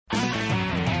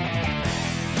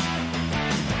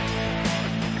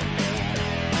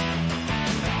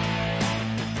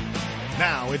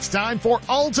It's time for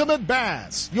Ultimate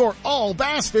Bass, your all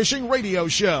bass fishing radio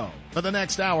show. For the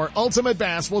next hour, Ultimate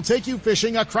Bass will take you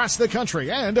fishing across the country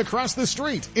and across the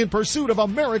street in pursuit of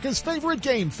America's favorite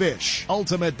game fish.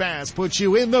 Ultimate Bass puts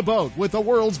you in the boat with the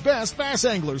world's best bass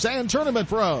anglers and tournament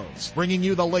pros, bringing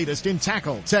you the latest in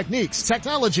tackle, techniques,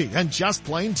 technology, and just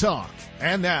plain talk.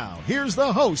 And now, here's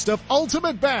the host of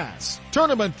Ultimate Bass,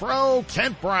 Tournament Pro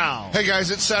Kent Brown. Hey guys,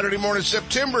 it's Saturday morning,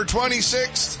 September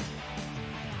 26th.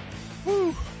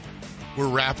 Woo. We're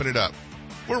wrapping it up.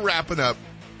 We're wrapping up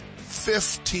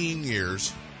 15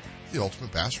 years, the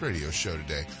Ultimate Bass Radio Show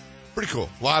today. Pretty cool.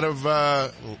 A lot of,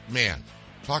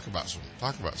 talk about some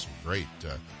great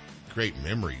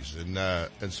memories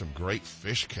and some great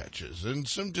fish catches and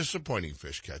some disappointing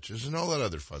fish catches and all that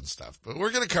other fun stuff. But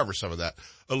we're going to cover some of that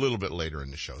a little bit later in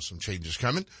the show. Some changes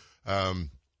coming,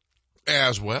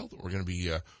 as well. We're going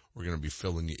to be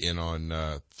filling you in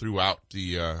on, throughout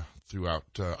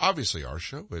obviously our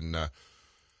show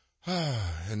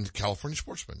and California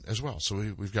Sportsman as well.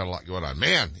 So we've got a lot going on.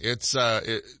 Man, it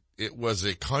was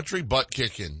a country butt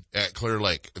kicking at Clear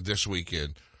Lake this week.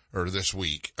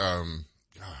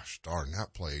 Gosh darn,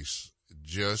 that place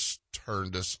just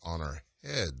turned us on our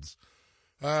heads.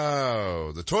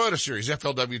 Oh, the Toyota Series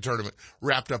FLW tournament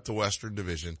wrapped up the Western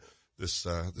Division this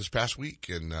past week,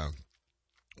 and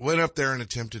went up there and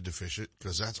attempted to fish it,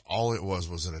 because that's all it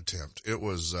was an attempt. It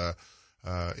was the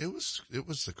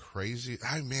crazy.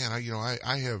 I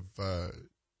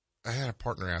had a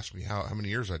partner ask me how many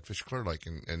years I'd fished Clear Lake,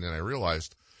 and then I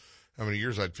realized how many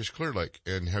years I'd fished Clear Lake.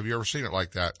 And have you ever seen it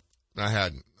like that? I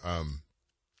hadn't.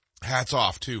 Hats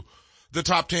off to the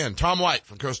top 10. Tom White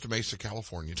from Costa Mesa,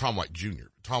 California. Tom White Jr.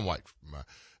 Tom White from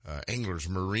Anglers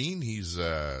Marine. He's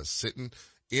sitting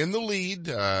in the lead.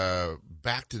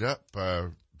 Backed it up.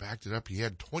 He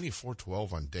had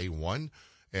 24-12 on day one,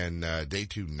 and day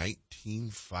two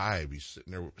 19-5. He's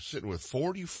sitting with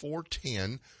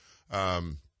 44-10,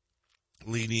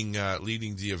 leading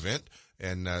the event,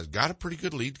 and got a pretty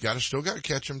good lead. Still got to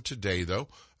catch him today though.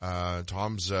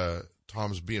 Tom's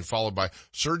being followed by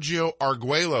Sergio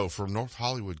Arguello from North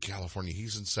Hollywood, California.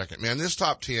 He's in second. Man, this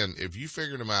top 10, if you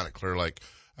figured him out at Clear Lake,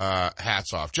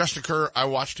 hats off. Justin Kerr, I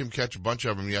watched him catch a bunch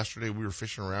of them yesterday. We were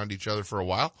fishing around each other for a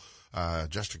while.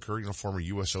 Justin Kerr, former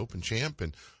U.S. Open champ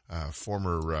and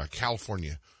former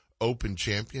California Open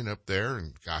champion up there.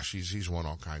 And gosh, he's won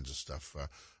all kinds of stuff,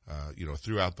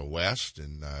 throughout the West,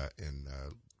 and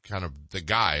kind of the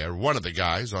guy, or one of the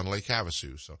guys on Lake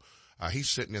Havasu. So he's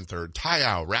sitting in third.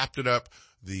 Tayao wrapped it up,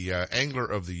 the Angler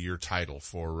of the Year title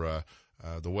for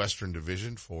the Western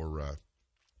Division for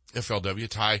FLW.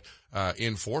 Ty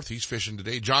in fourth. He's fishing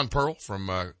today. John Pearl from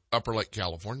Upper Lake,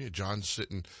 California. John's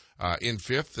sitting in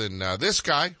fifth. And this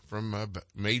guy from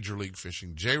Major League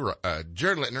Fishing, Jared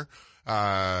Littner.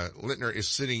 Littner is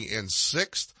sitting in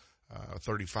sixth,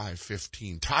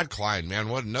 35-15. Todd Klein, man,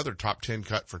 what another top 10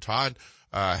 cut for Todd.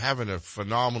 Having a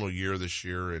phenomenal year this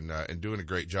year and doing a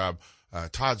great job.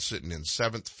 Todd's sitting in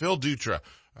seventh. Phil Dutra,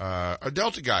 a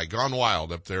Delta guy gone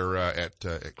wild up there, at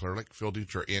Clear Lake. Phil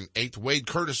Dutra in eighth. Wade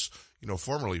Curtis,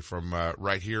 formerly from,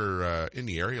 right here, in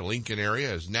the area, Lincoln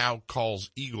area, is now calls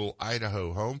Eagle,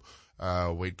 Idaho home.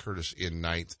 Wade Curtis in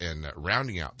ninth, and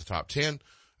rounding out the top 10.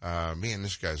 Man,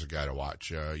 this guy's a guy to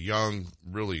watch. Young,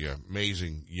 really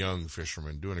amazing young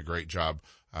fisherman, doing a great job,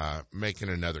 making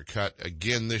another cut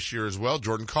again this year as well.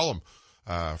 Jordan Cullum,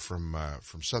 from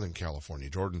Southern California.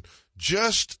 Jordan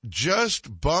just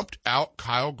bumped out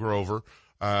Kyle Grover,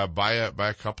 by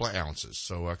a couple of ounces.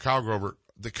 So, Kyle Grover,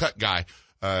 the cut guy,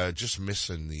 just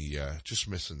missing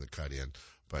the cut in.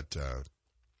 But,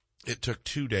 it took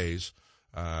 2 days,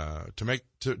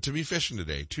 to be fishing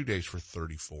today, 2 days for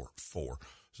 34.4.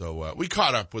 So, we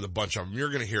caught up with a bunch of them. You're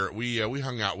going to hear it. We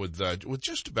hung out with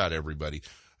just about everybody,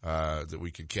 that we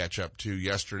could catch up to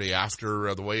yesterday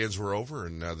after the weigh-ins were over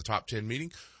and, the top 10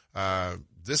 meeting.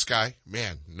 This guy,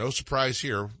 man, no surprise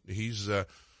here. He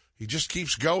just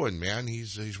keeps going, man.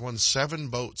 He's won 7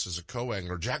 boats as a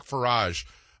co-angler. Jack Farage,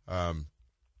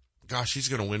 gosh, he's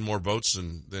going to win more boats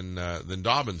than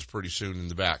Dobbins pretty soon in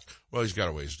the back. Well, he's got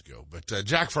a ways to go. But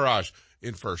Jack Farage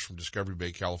in first from Discovery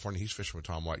Bay, California. He's fishing with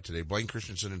Tom White today. Blaine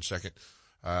Christensen in second.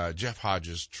 Jeff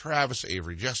Hodges, Travis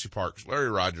Avery, Jesse Parks, Larry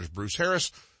Rogers, Bruce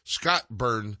Harris, Scott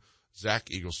Byrne, Zach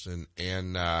Eagleston,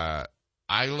 and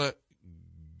Isla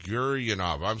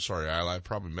Guryanov. I'm sorry, Isla, I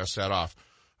probably messed that off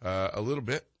a little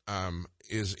bit.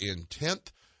 Is in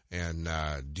 10th. And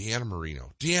Deanna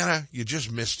Marino. Deanna, you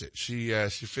just missed it. She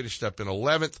finished up in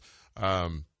 11th,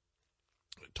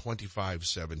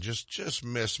 25-7. Just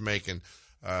missed making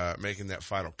that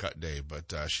final cut day,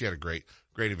 but she had a great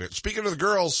event. Speaking of the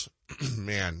girls,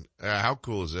 man, how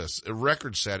cool is this? A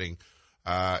record-setting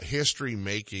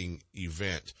history-making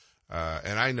event.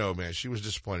 And I know, man, she was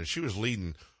disappointed. She was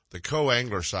leading the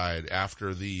co-angler side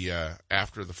after the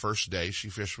first day. She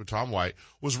fished with Tom White,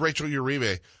 was Rachel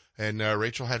Uribe. And,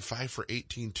 Rachel had 5 for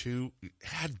 18-2,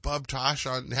 had Bub Tosh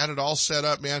had it all set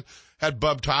up, man. Had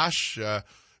Bub Tosh,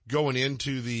 going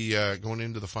into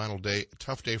the final day.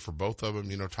 Tough day for both of them.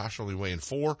 You know, Tosh only weighing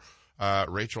 4,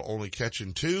 Rachel only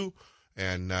catching 2.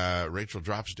 And, Rachel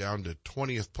drops down to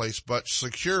 20th place, but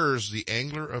secures the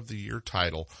Angler of the Year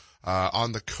title,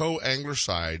 on the co-angler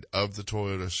side of the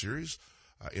Toyota Series,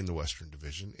 in the Western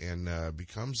Division, and,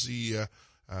 becomes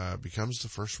the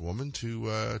first woman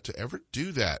to ever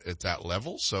do that at that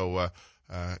level. So,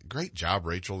 great job,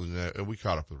 Rachel. And we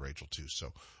caught up with Rachel too.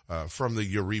 So, from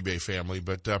the Uribe family,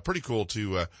 but, pretty cool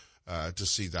to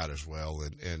see that as well.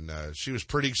 And, she was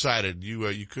pretty excited.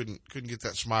 You couldn't get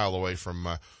that smile away from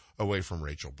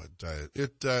Rachel, but,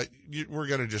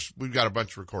 we've got a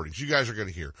bunch of recordings you guys are going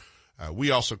to hear.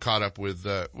 We also caught up with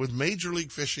Major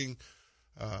League Fishing,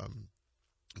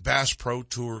 Bass Pro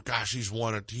Tour. Gosh, he's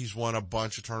won a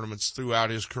bunch of tournaments throughout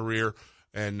his career,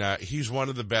 and he's one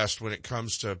of the best when it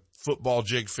comes to football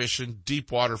jig fishing,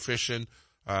 deep water fishing.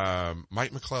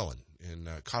 Mike McClelland, and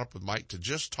caught up with Mike to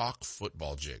just talk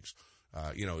football jigs.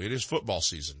 It is football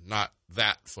season, not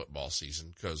that football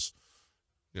season, because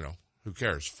who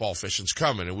cares? Fall fishing's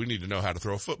coming, and we need to know how to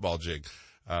throw a football jig.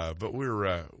 But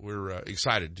we're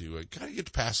excited to kind of get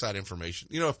to pass that information.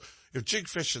 If jig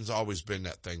fishing's always been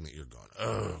that thing that you're going,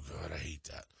 oh God, I hate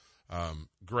that.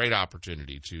 Great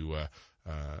opportunity to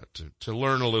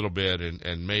learn a little bit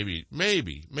and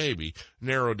maybe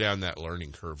narrow down that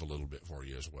learning curve a little bit for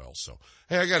you as well. So,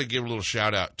 hey, I got to give a little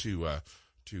shout out to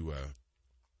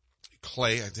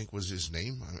Clay, I think was his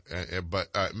name,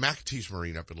 but McAtee's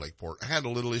Marine up in Lakeport. I had a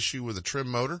little issue with a trim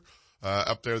motor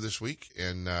up there this week,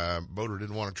 and motor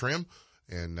didn't want to trim,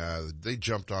 and they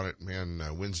jumped on it, man.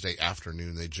 Wednesday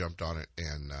afternoon they jumped on it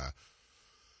and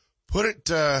put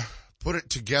it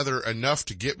together enough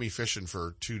to get me fishing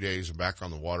for 2 days and back on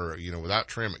the water. Without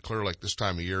trim at Clear Lake this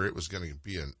time of year, it was going to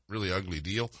be a really ugly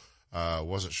deal.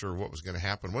 Wasn't sure what was going to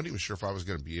happen. Wasn't even sure if I was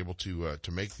going to be able to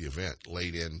make the event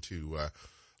late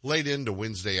into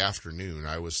Wednesday afternoon.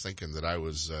 I was thinking that I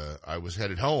was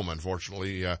headed home,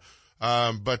 unfortunately.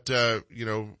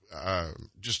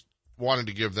 Just wanted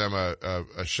to give them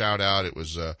a shout out. It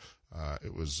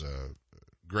was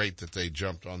great that they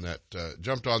jumped on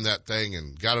that thing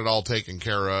and got it all taken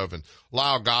care of. And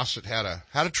Lyle Gossett had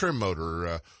a trim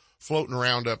motor, floating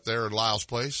around up there at Lyle's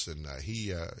place. And,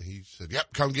 he said,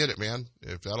 yep, come get it, man,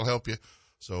 if that'll help you.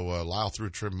 So, Lyle threw a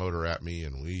trim motor at me,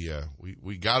 and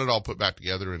we got it all put back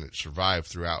together, and it survived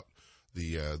throughout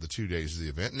the 2 days of the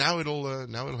event. Now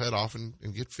it'll head off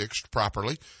and get fixed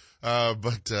properly.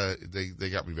 But they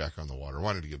got me back on the water.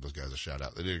 Wanted to give those guys a shout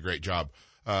out. They did a great job,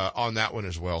 on that one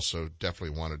as well. So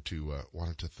definitely wanted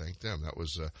to thank them. That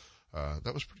was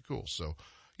pretty cool. So,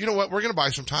 you know what? We're going to buy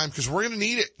some time because we're going to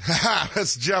need it.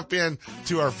 Let's jump in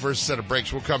to our first set of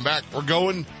breaks. We'll come back.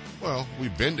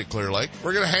 We've been to Clear Lake.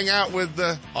 We're going to hang out with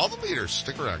all the leaders.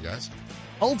 Stick around, guys.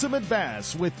 Ultimate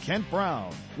Bass with Kent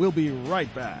Brown. We'll be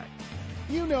right back.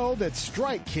 You know that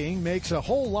Strike King makes a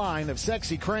whole line of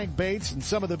sexy crankbaits and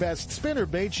some of the best spinner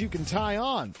baits you can tie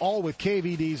on, all with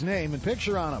KVD's name and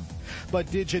picture on them. But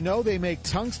did you know they make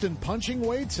tungsten punching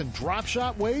weights and drop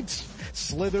shot weights?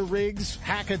 Slither rigs,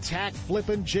 hack attack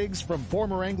flippin' jigs from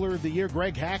former Angler of the Year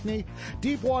Greg Hackney,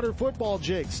 deep water football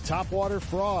jigs, top water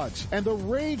frogs, and the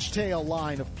Rage Tail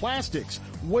line of plastics,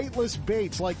 weightless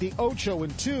baits like the Ocho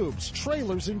and tubes,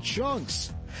 trailers and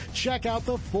chunks. Check out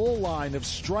the full line of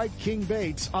Strike King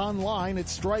baits online at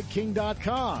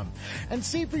StrikeKing.com and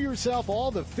see for yourself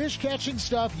all the fish catching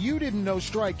stuff you didn't know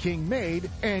Strike King made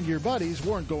and your buddies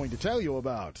weren't going to tell you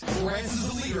about. Lowrance is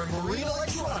the leader in marine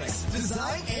electronics,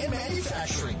 design, and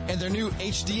manufacturing. And their new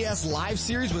HDS Live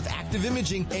series with active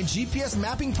imaging and GPS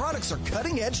mapping products are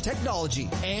cutting-edge technology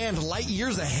and light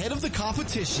years ahead of the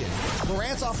competition.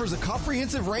 Lowrance offers a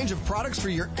comprehensive range of products for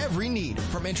your every need,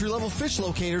 from entry-level fish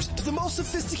locators to the most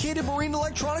sophisticated marine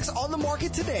electronics on the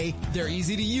market today. They're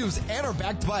easy to use and are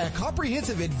backed by a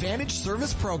comprehensive Advantage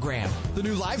service program. The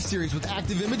new Live series with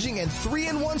active imaging and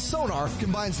 3-in-1 sonar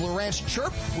combines Lowrance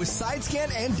Chirp with side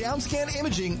scan and down scan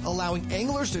imaging, allowing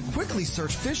anglers to quickly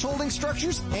search fish holding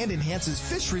structures and enhances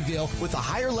fish reveal with a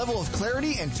higher level of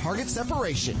clarity and target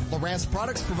separation. Lowrance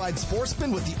products provide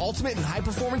Sportsman with the ultimate and high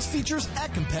performance features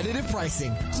at competitive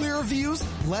pricing. Clearer views,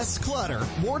 less clutter,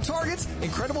 more targets,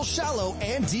 incredible shallow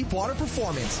and deep water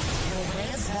performance.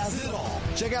 Lowrance has it all.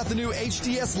 Check out the new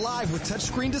HDS Live with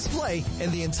touchscreen display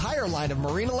and the entire line of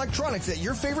marine electronics at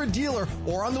your favorite dealer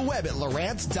or on the web at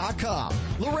Lowrance.com.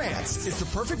 Lowrance is the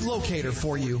perfect locator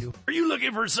for you. Are you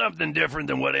looking for something different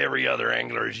than what every other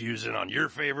angler is using on your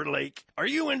favorite lake? Are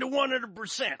you into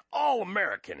 100%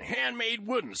 all-American handmade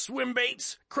wooden swim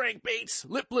baits, crankbaits,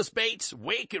 lipless baits,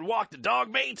 wake and walk the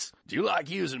dog baits? Do you like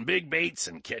using big baits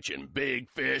and catching big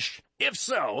fish? If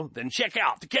so, then check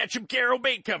out the Ketchup Caro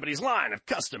Bait Company's line of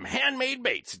custom handmade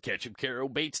baits at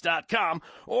KetchupCaroBaits.com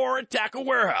or at Tackle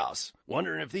Warehouse.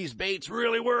 Wondering if these baits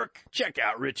really work? Check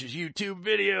out Rich's YouTube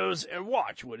videos and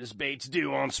watch what his baits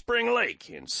do on Spring Lake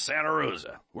in Santa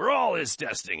Rosa, where all his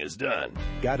testing is done.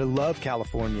 Gotta love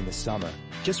California in the summer.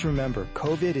 Just remember,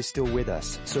 COVID is still with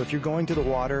us, so if you're going to the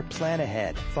water, plan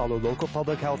ahead, follow local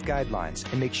public health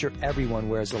guidelines, and make sure everyone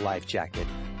wears a life jacket.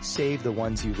 Save the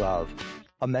ones you love.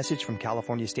 A message from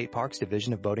California State Parks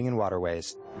Division of Boating and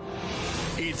Waterways.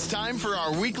 It's time for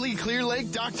our weekly Clear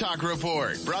Lake Dock Talk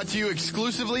Report, brought to you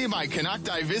exclusively by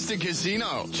Canocti Vista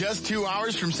Casino, just 2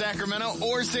 hours from Sacramento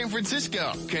or San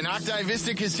Francisco. Canocti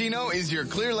Vista Casino is your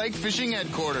Clear Lake fishing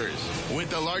headquarters. With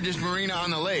the largest marina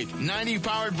on the lake, 90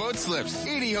 powered boat slips,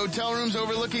 80 hotel rooms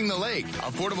overlooking the lake,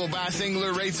 affordable bass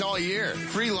angler rates all year,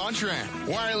 free launch ramp,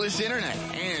 wireless internet,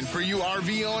 and for you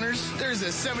RV owners, there's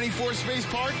a 74 space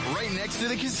park right next to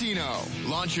the casino.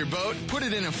 Launch your boat, put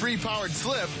it in a free powered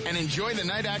slip, and enjoy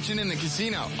the night action in the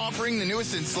casino, offering the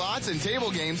newest in slots and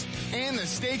table games and the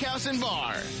steakhouse and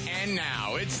bar. And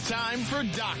now it's time for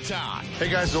Dock Talk. Hey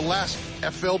guys, the last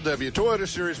FLW Toyota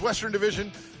Series Western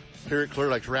Division here at Clear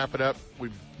Lake to wrap it up.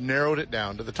 We've narrowed it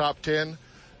down to the top 10,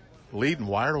 leading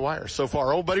wire to wire so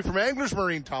far. Old buddy from Anglers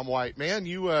Marine, Tom White, man,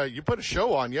 you put a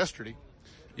show on yesterday.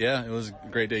 Yeah, it was a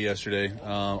great day yesterday.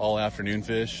 All afternoon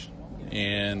fish,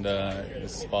 and the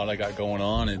spot I got going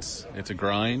on, it's a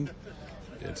grind.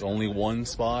 It's only one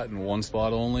spot and one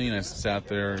spot only, and I sat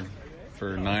there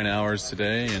for 9 hours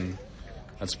today, and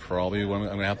that's probably what I'm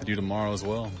going to have to do tomorrow as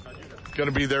well.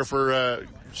 Going to be there for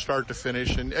start to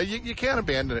finish, and you can't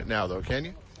abandon it now, though, can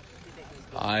you?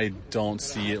 I don't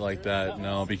see it like that,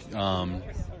 no.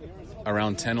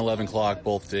 Around 10, 11 o'clock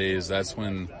both days, that's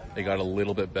when it got a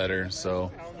little bit better.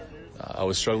 So I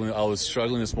was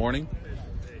struggling this morning,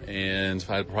 and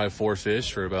I had probably 4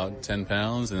 fish for about 10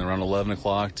 pounds, and around 11 to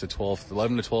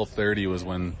 12:30 was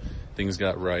when things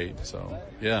got right. So,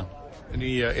 yeah.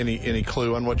 Any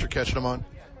clue on what you're catching them on?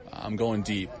 I'm going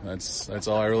deep. That's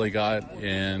all I really got,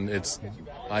 and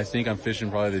I think I'm fishing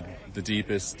probably the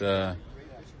deepest I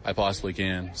possibly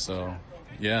can. So,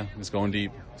 yeah, it's going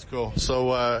deep. It's cool.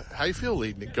 So, how you feel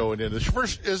leading it going in?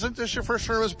 Isn't this your first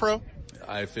term as a pro?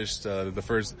 I fished I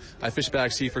fished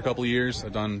backseat for a couple of years.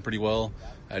 I've done pretty well.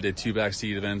 I did 2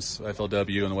 backseat events,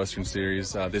 FLW and the Western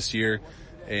Series, this year,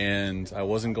 and I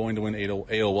wasn't going to win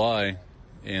AOY,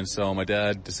 and so my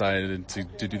dad decided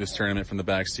to do this tournament from the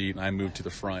backseat, and I moved to the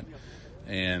front,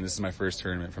 and this is my first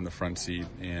tournament from the front seat,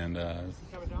 and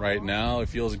right now it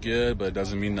feels good, but it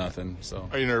doesn't mean nothing. So,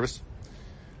 are you nervous?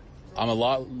 I'm a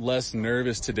lot less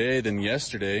nervous today than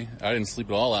yesterday. I didn't sleep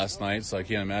at all last night, so I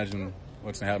can't imagine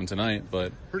what's going to happen tonight,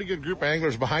 but pretty good group of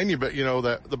anglers behind you, but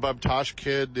the Bub Tosh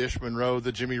kid, the Ish Monroe,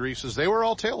 the Jimmy Reeses, they were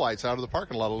all taillights out of the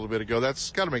parking lot a little bit ago. That's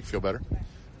got to make you feel better.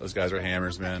 Those guys are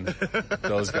hammers, man.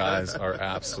 Those guys are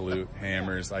absolute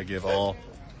hammers. I give all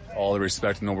the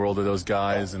respect in the world to those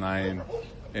guys, and I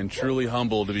am truly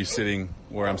humbled to be sitting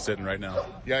where I'm sitting right now.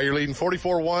 Yeah, you're leading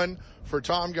 44-1 for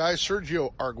Tom, guys.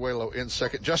 Sergio Arguello in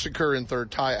second, Justin Kerr in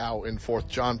third, Ty Au in fourth,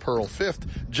 John Pearl fifth,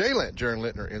 Jaron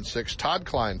Littner in sixth, Todd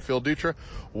Klein, Phil Dutra,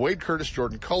 Wade Curtis,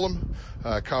 Jordan Cullum,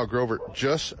 Kyle Grover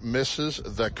just misses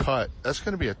the cut. That's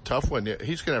going to be a tough one.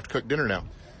 He's going to have to cook dinner now.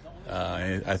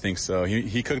 I think so.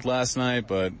 He cooked last night,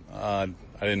 but I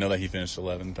didn't know that he finished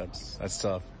 11th. That's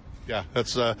tough. Yeah,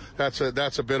 that's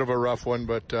a bit of a rough one,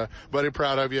 but buddy,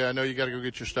 proud of you. I know you got to go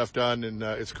get your stuff done, and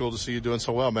it's cool to see you doing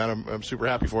so well, man. I'm super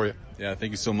happy for you. Yeah,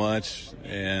 thank you so much.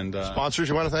 And sponsors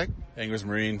you want to thank? Anglers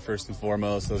Marine, first and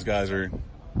foremost. Those guys are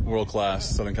world class,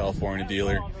 Southern California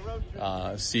dealer.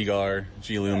 Seagar,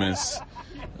 G. Loomis.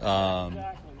 My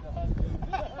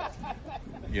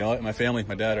family,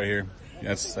 my dad right here.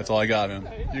 That's all I got, man.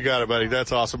 You got it, buddy.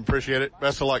 That's awesome. Appreciate it.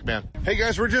 Best of luck, man. Hey,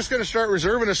 guys, we're just going to start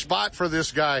reserving a spot for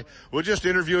this guy. We'll just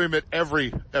interview him at every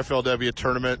FLW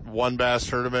tournament, One Bass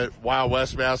tournament, Wild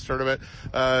West Bass tournament.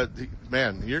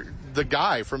 Man, you're the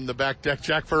guy from the back deck,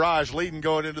 Jack Farage, leading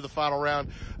going into the final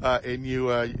round, and you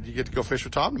get to go fish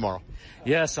with Tom tomorrow.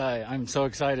 Yes, I'm so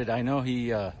excited. I know he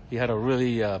had a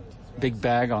really big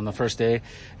bag on the first day,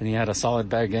 and he had a solid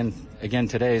bag again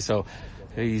today, so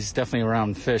he's definitely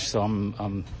around fish, so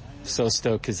I'm so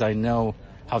stoked because I know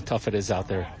how tough it is out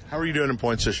there. How are you doing in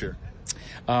points this year?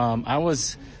 I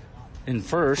was in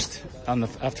first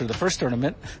after the first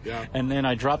tournament, and then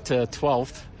I dropped to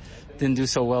 12th. Didn't do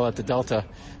so well at the Delta,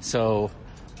 so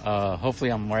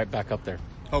hopefully I'm right back up there.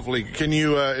 Hopefully. Can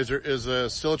you, is there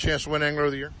still a chance to win Angler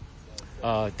of the Year?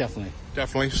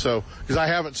 Definitely. So, because I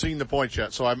haven't seen the points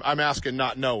yet, so I'm asking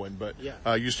not knowing, but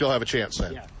you still have a chance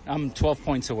then. Yeah, I'm 12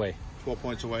 points away. 12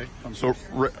 points away. So,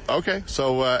 okay.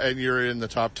 So, and you're in the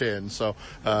top 10, so,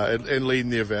 and leading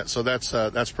the event. So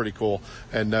that's pretty cool.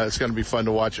 And, it's going to be fun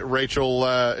to watch. Rachel,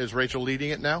 is Rachel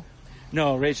leading it now?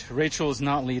 No, Rachel is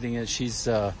not leading it.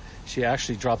 She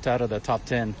actually dropped out of the top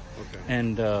 10. Okay.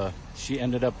 And, she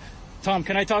ended up, Tom,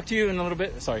 can I talk to you in a little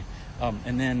bit? Sorry.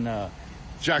 And then,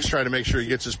 Jack's trying to make sure he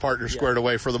gets his partner squared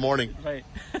away for the morning. Right.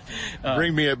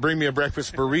 Bring me a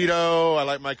breakfast burrito. I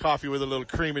like my coffee with a little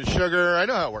cream and sugar. I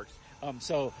know how it works.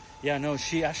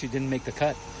 She actually didn't make the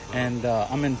cut, and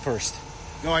I'm in first.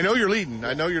 No, I know you're leading.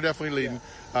 I know you're definitely leading.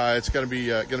 It's going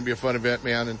to be a fun event,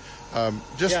 man. And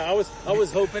I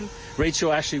was hoping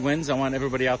Rachel actually wins. I want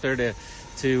everybody out there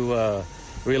to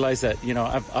realize that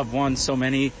I've won so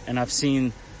many, and I've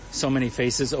seen so many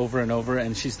faces over and over,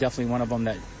 and she's definitely one of them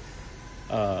that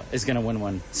is going to win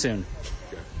one soon.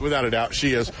 Without a doubt,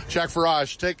 she is. Jack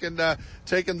Farage taking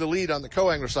the lead on the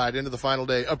co-angler side into the final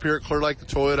day up here at Clear Lake, the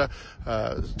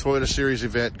Toyota Series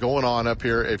event going on up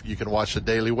here. If you can watch the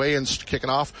daily weigh-ins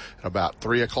kicking off at about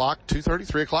 3 o'clock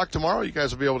tomorrow, you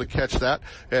guys will be able to catch that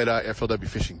at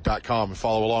flwfishing.com and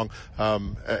follow along.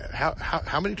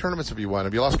 How many tournaments have you won?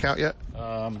 Have you lost count yet?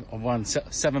 I won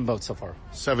 7 boats so far.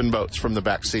 7 boats from the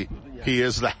back seat. Yeah. He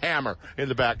is the hammer in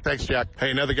the back. Thanks, Jack.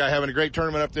 Hey, another guy having a great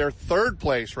tournament up there. 3rd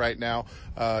place right now.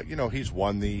 He's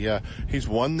won the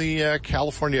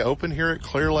California Open here at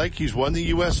Clear Lake. He's won the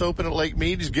U.S. Open at Lake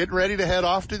Mead. He's getting ready to head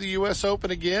off to the U.S.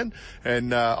 Open again.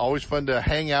 And, always fun to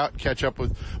hang out and catch up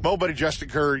with my buddy Justin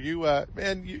Kerr. You've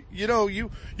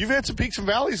had some peaks and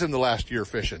valleys in the last year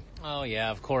fishing. Oh yeah,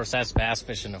 of course. That's bass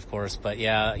fishing, of course. But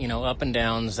yeah, up and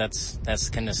downs, that's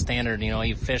kind of standard.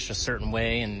 You fish a certain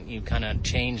way and you kind of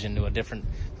change into a different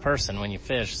person when you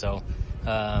fish. So,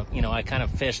 I kind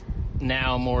of fish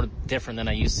now more different than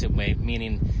I used to,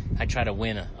 meaning I try to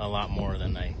win a lot more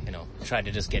than I try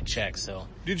to just get checks. So.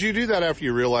 Did you do that after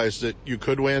you realized that you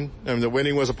could win and that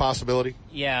winning was a possibility?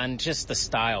 Yeah, and just the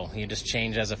style. You just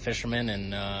change as a fisherman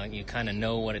and, you kind of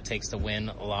know what it takes to win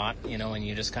a lot, and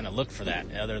you just kind of look for that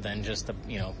other than just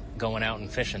going out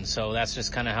and fishing. So that's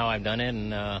just kind of how I've done it.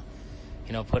 And,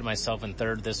 putting myself in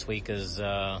 3rd this week is,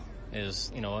 at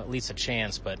least a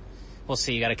chance, but we'll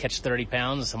see. You got to catch 30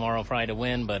 pounds tomorrow probably to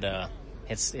win, but,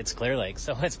 it's Clear Lake,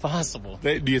 so it's possible.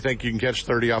 Do you think you can catch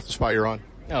 30 off the spot you're on?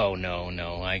 Oh,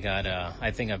 no.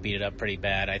 I think I beat it up pretty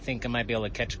bad. I think I might be able to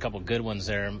catch a couple good ones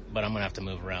there, but I'm going to have to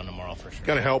move around tomorrow for sure.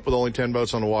 Gonna help with only 10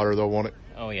 boats on the water though, won't it?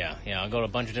 Oh yeah. I'll go to a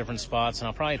bunch of different spots and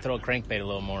I'll probably throw a crankbait a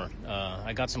little more.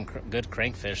 I got some good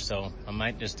crankfish, so I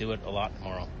might just do it a lot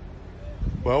tomorrow.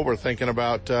 Well, we're thinking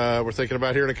about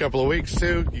here in a couple of weeks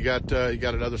too. You got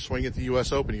another swing at the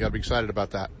U.S. Open. You got to be excited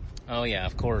about that. Oh yeah,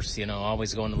 of course.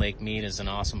 Always going to Lake Mead is an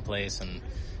awesome place,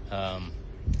 and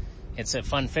it's a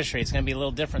fun fishery. It's going to be a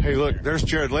little different. Hey, look, there's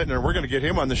Jared Lintner. We're going to get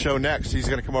him on the show next. He's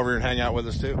going to come over here and hang out with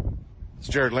us too. It's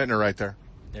Jared Lintner right there.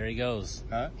 There he goes.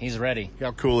 Huh? He's ready.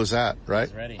 How cool is that, right?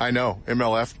 He's ready. I know.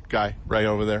 MLF guy right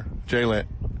over there. Jay Lint.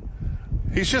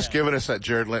 He's just giving us that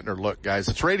Jared Lintner look, guys.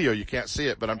 It's radio. You can't see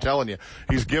it, but I'm telling you,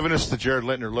 he's giving us the Jared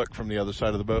Lintner look from the other side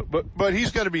of the boat. But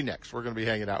he's going to be next. We're going to be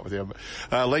hanging out with him.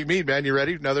 Lake Mead, man, you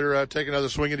ready? Take another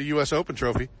swing at the U.S. Open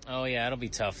trophy. Oh yeah, it'll be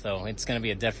tough though. It's going to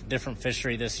be a different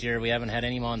fishery this year. We haven't had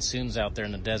any monsoons out there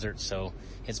in the desert, so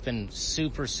it's been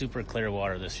super, super clear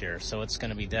water this year. So it's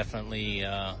going to be definitely,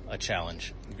 a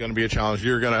challenge. It's going to be a challenge.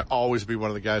 You're going to always be one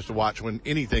of the guys to watch when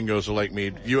anything goes to Lake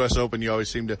Mead. U.S. Open, you always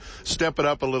seem to step it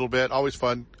up a little bit. Always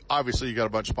fun. Obviously, you got a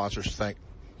bunch of sponsors to thank.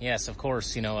 Yes, of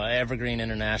course. Evergreen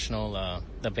International,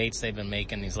 the baits they've been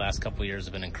making these last couple of years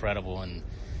have been incredible. And,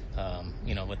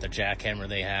 with the jackhammer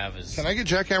they have is... Can I get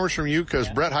jackhammers from you? Because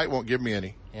Brett Height won't give me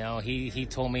any. He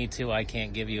told me too, I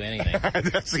can't give you anything.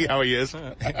 That's how he is.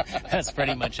 That's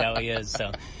pretty much how he is.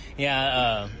 So,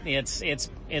 yeah,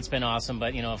 it's been awesome.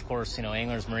 But, of course,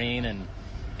 Angler's Marine and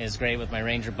is great with my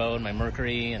Ranger boat and my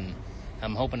Mercury. And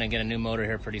I'm hoping to get a new motor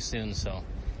here pretty soon. So,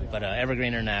 but, Evergreen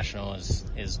International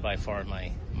is by far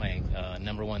my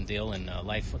number one deal, and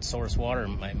life with source water.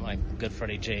 My good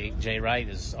friend Jay Wright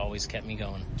has always kept me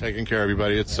going. Taking care of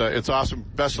everybody. It's awesome.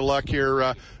 Best of luck here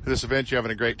at this event. You're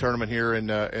having a great tournament here,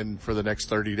 and for the next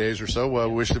 30 days or so.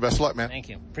 Wish you the best of luck, man. Thank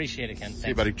you. Appreciate it, Ken. Thanks. See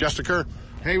you, buddy. Justin Kerr.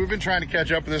 Hey, we've been trying to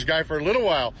catch up with this guy for a little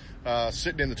while,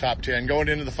 sitting in the top 10, going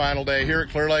into the final day here at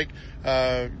Clear Lake.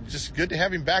 just good to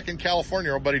have him back in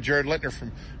California. Our buddy Jared Littner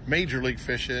from Major League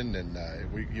Fishing, and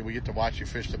we get to watch you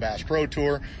fish the Bass Pro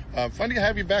Tour. Fun to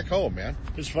have you back home, man.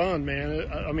 It's fun,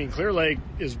 man. I mean, Clear Lake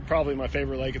is probably my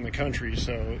favorite lake in the country,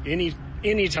 so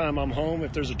anytime I'm home,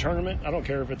 if there's a tournament, I don't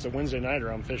care if it's a Wednesday night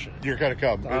or I'm fishing. You're going to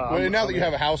come. Now that you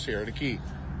have a house here at the Key.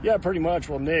 Yeah, pretty much.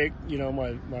 Well, Nick,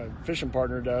 my fishing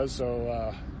partner does,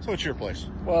 so... So it's your place?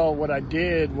 Well, what I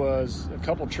did was a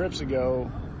couple trips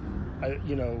ago,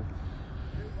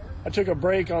 I took a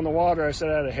break on the water. I said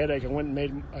I had a headache. I went and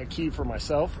made a key for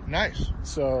myself. Nice.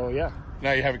 So, yeah.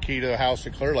 Now you have a key to the house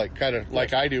at Clear Lake, kind of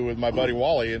like I do with my buddy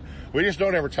Wally, and we just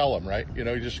don't ever tell them, right? You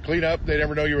just clean up. They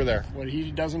never know you were there. What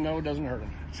he doesn't know doesn't hurt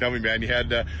him. Tell me, man, you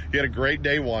had a great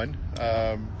day one.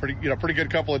 Pretty good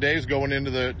couple of days going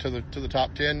into the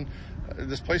top 10.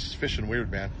 This place is fishing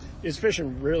weird, man. It's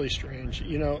fishing really strange.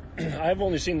 I've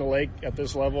only seen the lake at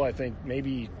this level, I think,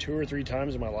 maybe 2 or 3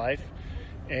 times in my life.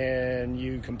 And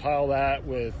you compile that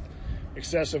with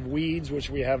excessive weeds,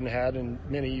 which we haven't had in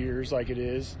many years like it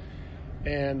is.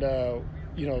 And,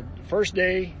 first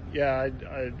day, yeah,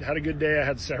 I had a good day. I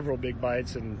had several big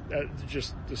bites, and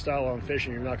just the style I'm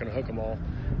fishing, you're not going to hook them all.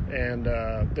 And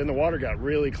then the water got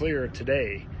really clear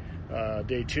today,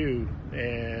 day 2,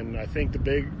 and I think the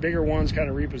bigger ones kind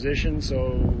of repositioned,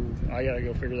 so I got to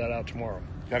go figure that out tomorrow.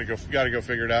 Got to go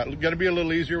figure it out. Got to be a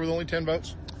little easier with only 10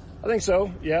 boats? I think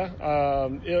so, yeah.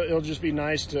 It'll just be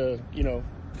nice to,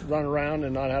 run around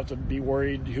and not have to be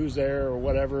worried who's there or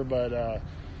whatever, but...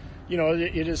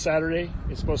 it is Saturday.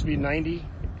 It's supposed to be 90,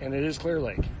 and it is Clear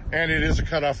Lake. And it is a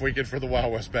cutoff weekend for the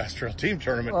Wild West Bass Trail Team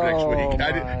Tournament next week.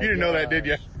 You didn't know that, did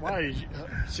you? Why?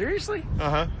 Seriously?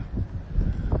 Uh-huh.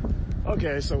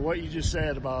 Okay, so what you just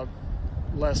said about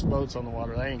less boats on the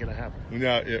water, that ain't going to happen.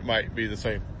 No, it might be the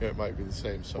same.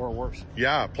 So. Or worse.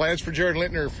 Yeah. Plans for Jared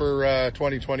Littner for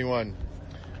 2021?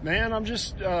 Man, I'm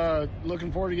just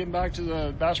looking forward to getting back to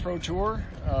the Bass Pro Tour.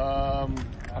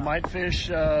 I might fish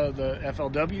the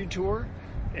FLW Tour,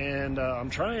 and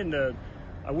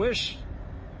I wish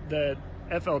that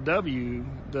FLW,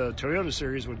 the Toyota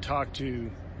Series, would talk to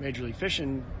Major League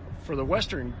Fishing for the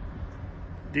Western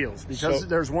deals, because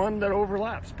there's one that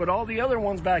overlaps. But all the other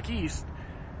ones back east,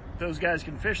 those guys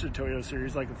can fish the Toyota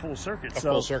Series like a full circuit.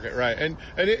 Full circuit, right. And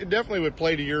it definitely would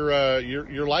play to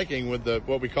your liking with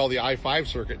what we call the I-5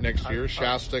 circuit next year,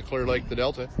 Shasta, Clear Lake, the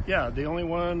Delta. Yeah, the only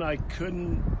one I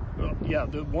couldn't...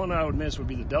 the one I would miss would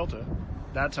be the Delta.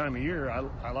 That time of year,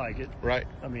 I like it. Right.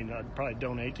 I mean, I'd probably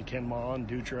donate to Ken Ma and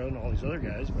Dutra and all these other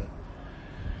guys, but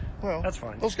that's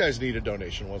fine. Those guys need a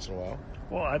donation once in a while.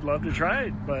 Well, I'd love to try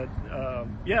it, but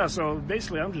so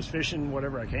basically I'm just fishing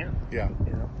whatever I can. Yeah.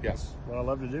 That's what I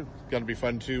love to do. It's going to be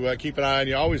fun to keep an eye on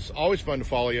you. Always fun to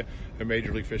follow you at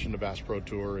Major League Fishing, the Bass Pro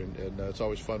Tour, and it's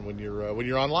always fun when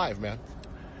you're on live, man.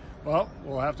 Well,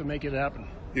 we'll have to make it happen.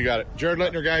 You got it. Jared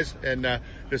Littner, guys, and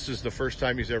this is the first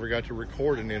time he's ever got to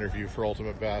record an interview for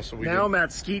Ultimate Bass. So I'm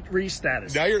at Skeet Reese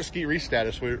status. Now you're at Skeet Reese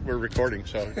status. We're recording,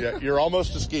 so yeah, you're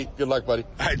almost a Skeet. Good luck, buddy.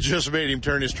 I just made him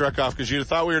turn his truck off because you'd have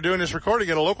thought we were doing this recording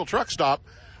at a local truck stop.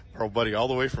 Our old buddy all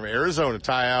the way from Arizona,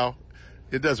 Taiao.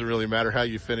 It doesn't really matter how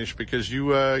you finish because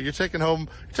you're taking home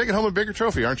a bigger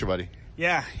trophy, aren't you, buddy?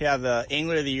 Yeah, the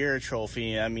Angler of the Year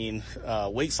trophy. I mean,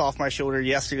 weights off my shoulder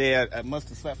yesterday. I must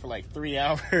have slept for like 3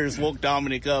 hours, woke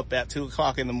Dominic up at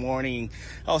 2:00 in the morning.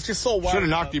 I was just so wired. Should have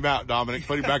knocked him out, Dominic.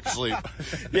 Put him back to sleep.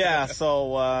 Yeah,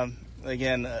 so,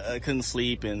 again, I couldn't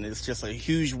sleep, and it's just a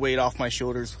huge weight off my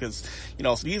shoulders because,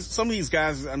 some of these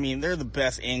guys, I mean, they're the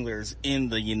best anglers in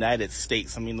the United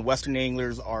States. I mean, the Western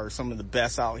anglers are some of the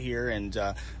best out here, and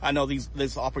I know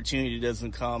this opportunity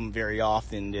doesn't come very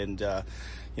often, and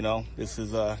this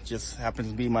is just happens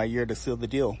to be my year to seal the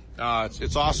deal.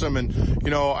 It's awesome, and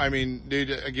I mean,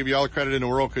 dude, I give you all the credit in the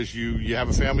world because you have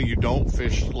a family. You don't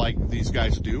fish like these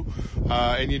guys do,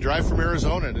 and you drive from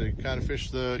Arizona to kind of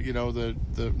fish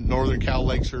the northern Cal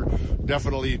lakes are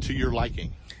definitely to your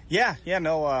liking. Yeah,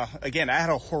 again, I had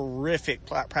a horrific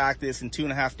practice in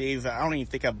 2.5 days. I don't even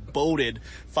think I boated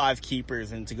 5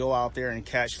 keepers, and to go out there and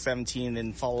catch 17 and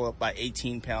then follow up by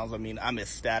 18 pounds, I mean, I'm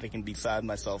ecstatic and beside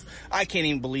myself. I can't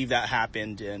even believe that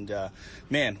happened, and,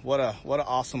 man, what an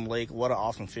awesome lake, what an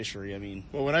awesome fishery, I mean.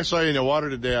 Well, when I saw you in the water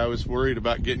today, I was worried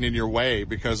about getting in your way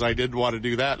because I did want to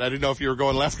do that. I didn't know if you were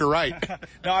going left or right.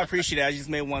 No, I appreciate it. I just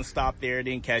made one stop there,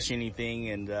 didn't catch anything,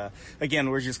 and, again,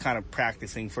 we're just kind of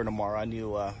practicing for tomorrow. I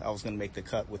knew, I was going to make the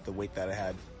cut with the weight that I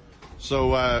had.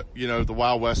 So, the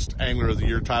Wild West Angler of the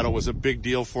Year title was a big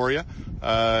deal for you.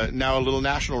 Now a little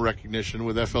national recognition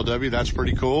with FLW. That's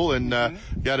pretty cool. And,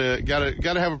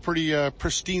 gotta have a pretty,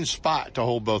 pristine spot to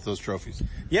hold both those trophies.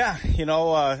 Yeah,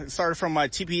 it started from my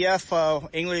TPF,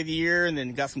 Angler of the Year, and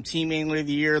then got some Team Angler of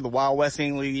the Year, the Wild West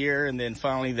Angler of the Year, and then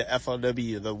finally the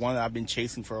FLW, the one that I've been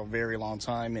chasing for a very long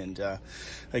time. And,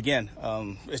 again,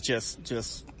 it's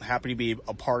just happy to be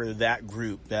a part of that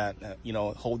group that,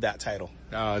 hold that title.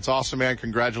 It's awesome, man.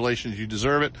 Congratulations. You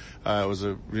deserve it. It was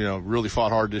really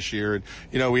fought hard this year. And,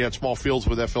 we had small fields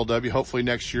with FLW. Hopefully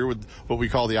next year with what we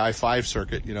call the I-5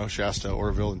 circuit, Shasta,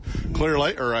 Oroville, and Clear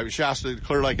Lake, Shasta,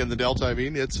 Clear Lake, and the Delta. I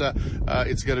mean, it's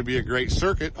going to be a great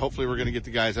circuit. Hopefully we're going to get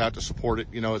the guys out to support it.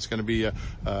 It's going to be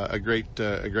a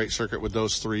great circuit with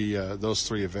those three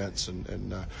events.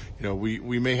 And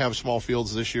we may have small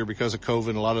fields this year because of COVID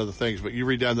and a lot of other things, but you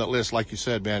read down that list, like you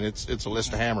said, man, it's a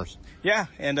list of hammers. Yeah.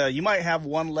 And, you might have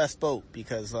one less boat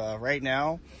because, right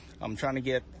now, I'm trying to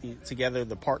get together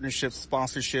the partnerships,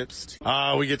 sponsorships.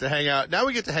 We get to hang out. Now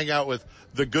we get to hang out with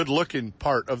the good-looking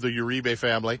part of the Uribe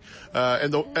family,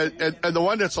 and the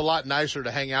one that's a lot nicer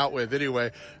to hang out with.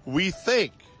 Anyway, we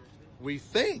think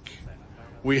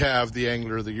we have the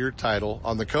Angler of the Year title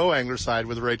on the co-angler side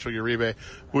with Rachel Uribe.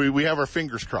 We have our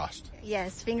fingers crossed.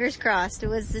 Yes, fingers crossed. It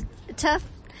was a tough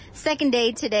second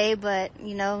day today, but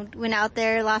went out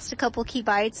there, lost a couple key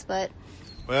bites, but.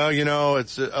 Well,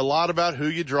 it's a lot about who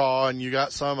you draw, and you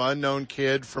got some unknown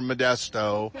kid from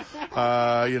Modesto.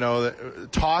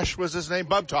 Tosh was his name?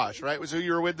 Bub Tosh, right? Was who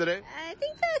you were with today? I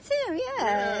think that's him,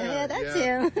 yeah, that's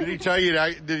him. Did he tell you,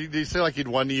 did he say like he'd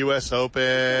won the U.S. Open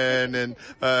and,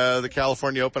 the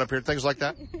California Open up here, things like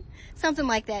that? Something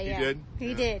like that, yeah. He did?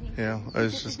 He did. Yeah, it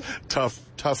was just tough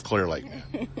Clear Lake.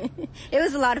 It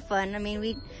was a lot of fun. I mean,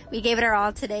 we gave it our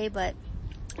all today, but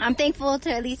I'm thankful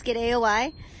to at least get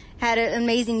AOI. Had an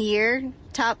amazing year,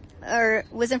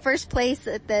 was in first place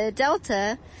at the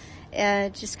Delta,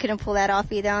 just couldn't pull that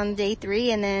off either on day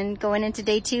 3, and then going into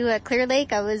day 2 at Clear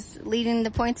Lake, I was leading the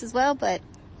points as well, but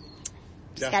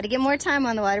just got to get more time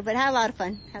on the water, but had a lot of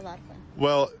fun.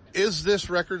 Well, is this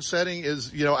record setting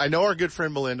I know our good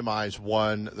friend Melinda Mize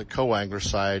won the co-angler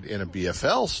side in a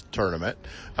BFL tournament,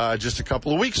 just a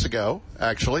couple of weeks ago,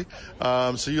 actually.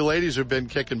 So you ladies have been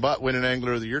kicking butt winning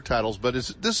Angler of the Year titles, but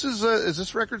is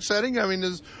this record setting? I mean,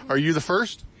 are you the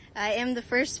first? I am the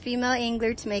first female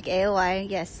angler to make AOI,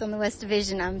 yes, on the West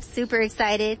Division. I'm super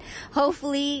excited.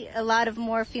 Hopefully a lot of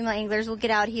more female anglers will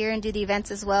get out here and do the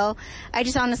events as well. I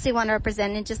just honestly want to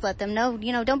represent and just let them know,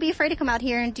 don't be afraid to come out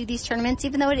here and do these tournaments,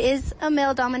 even though it is a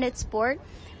male-dominant sport.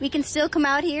 We can still come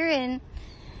out here and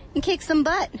kick some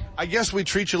butt. I guess we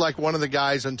treat you like one of the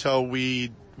guys until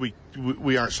we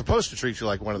aren't supposed to treat you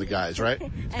like one of the guys, right?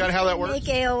 It's kind of how that works. Make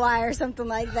AOI or something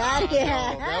like that.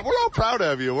 Yeah. No, we're all proud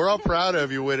of you. We're all proud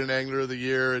of you winning Angler of the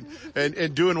Year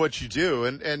and doing what you do.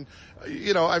 And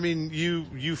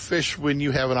you fish when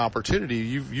you have an opportunity.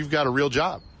 You've got a real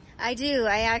job. I do.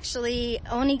 I actually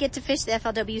only get to fish the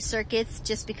FLW circuits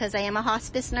just because I am a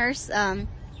hospice nurse.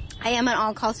 I am an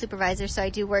on-call supervisor, so I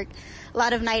do work a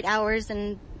lot of night hours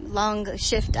and long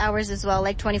shift hours as well,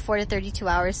 like 24 to 32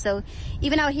 hours. So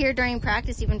even out here during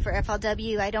practice, even for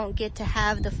FLW, I don't get to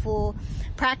have the full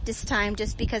practice time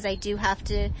just because I do have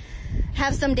to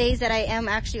have some days that I am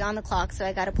actually on the clock, so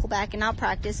I got to pull back and not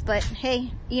practice. But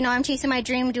hey, I'm chasing my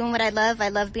dream, doing what I love. I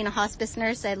love being a hospice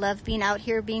nurse. I love being out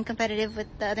here, being competitive with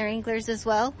the other anglers as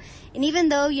well. And even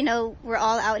though, we're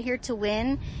all out here to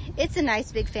win, it's a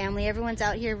nice big family. Everyone's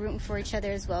out here rooting for each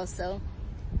other as well. So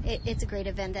it's a great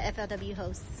event that FLW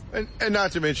hosts. And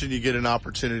not to mention you get an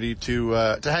opportunity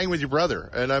to hang with your brother.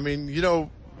 And I mean,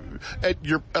 at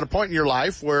a point in your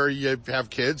life where you have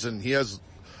kids and he has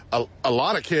a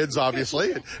lot of kids,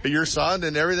 obviously, your son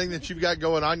and everything that you've got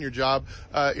going on in your job.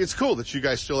 It's cool that you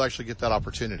guys still actually get that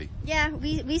opportunity. Yeah,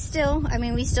 we still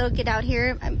get out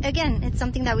here. Again, it's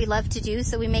something that we love to do,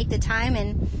 so we make the time,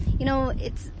 and,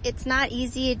 it's not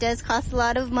easy. It does cost a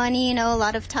lot of money, a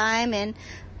lot of time,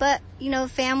 but,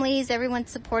 families, everyone's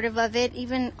supportive of it,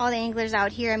 even all the anglers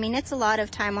out here. I mean, it's a lot of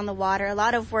time on the water, a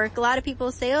lot of work. A lot of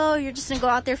people say, oh, you're just going to go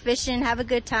out there fishing, have a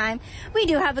good time. We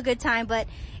do have a good time, but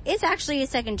it's actually a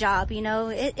second job,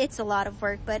 it's a lot of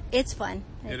work, but it's fun.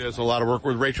 It is a lot of work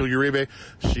with Rachel Uribe.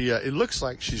 It looks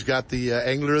like she's got the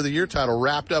Angler of the Year title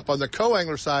wrapped up on the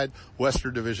co-angler side,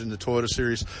 Western Division, the Toyota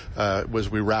Series, as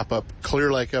we wrap up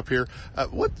Clear Lake up here.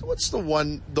 What's the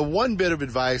one bit of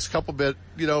advice, couple bit,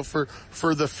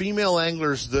 for the female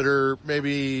anglers that are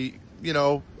maybe,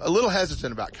 a little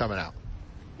hesitant about coming out?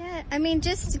 Yeah, I mean,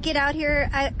 just to get out here,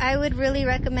 I would really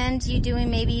recommend you doing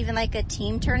maybe even like a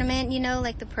team tournament,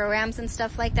 like the programs and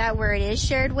stuff like that where it is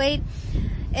shared weight.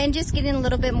 and just getting a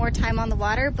little bit more time on the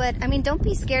water. But I mean, don't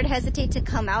be scared, hesitate to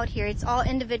come out here. It's all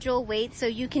individual weights, so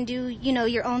you can do,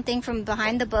 your own thing from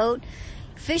behind the boat.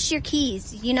 Fish your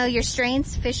keys, your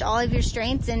strengths, fish all of your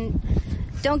strengths, and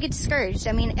don't get discouraged.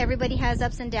 I mean, everybody has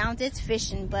ups and downs. It's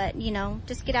fishing, but,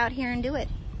 just get out here and do it.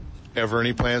 Ever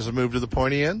any plans to move to the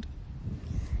pointy end?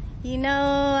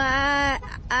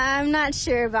 I'm not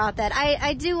sure about that.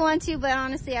 I do want to, but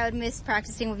honestly, I would miss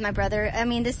practicing with my brother. I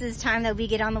mean, this is time that we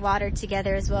get on the water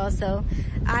together as well, so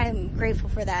I'm grateful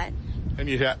for that. And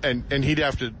he'd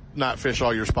have to not fish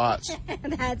all your spots.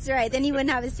 That's right. Then he wouldn't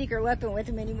have a secret weapon with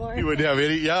him anymore. You wouldn't have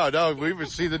any. Yeah, no, we would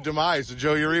see the demise of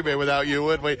Joe Uribe without you,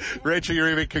 wouldn't we? Rachel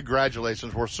Uribe,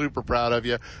 congratulations. We're super proud of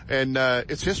you. And,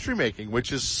 it's history making,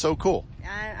 which is so cool.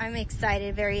 I'm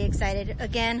excited, very excited.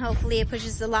 Again, hopefully it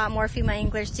pushes a lot more female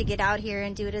anglers to get out here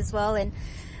and do it as well. And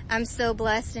I'm so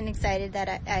blessed and excited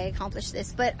that I accomplished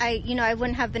this. But I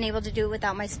wouldn't have been able to do it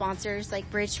without my sponsors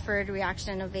like Bridgeford,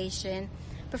 Reaction Innovation,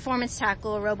 Performance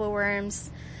Tackle, RoboWorms,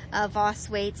 Voss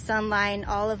Weights, Sunline.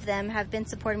 All of them have been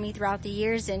supporting me throughout the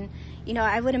years, and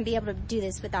I wouldn't be able to do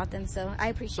this without them, so I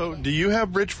appreciate it. So do you have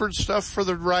Bridgeford stuff for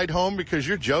the ride home? Because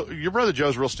your brother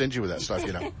Joe's real stingy with that stuff,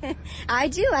 I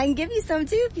do. I can give you some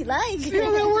too if you like. See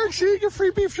how that works? You get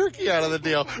free beef jerky out of the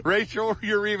deal. Rachel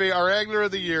Uribe, our Angler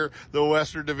of the Year, the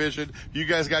Western Division. You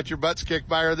guys got your butts kicked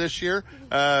by her this year.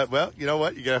 Well, you know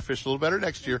what? You gotta fish a little better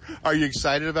next year. Are you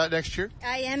excited about next year?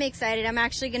 I am excited. I'm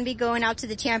actually going to be going out to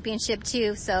the championship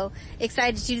too, so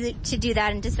excited to do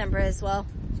that in December as well.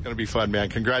 It's going to be fun, man.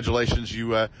 Congratulations.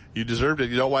 You deserved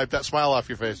it. You don't wipe that smile off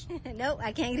your face. Nope,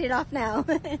 I can't get it off now.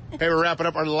 Hey, we're wrapping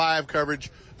up our live coverage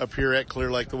up here at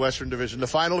Clear Lake, the Western Division. The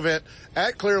final event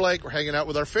at Clear Lake. We're hanging out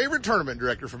with our favorite tournament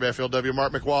director from FLW,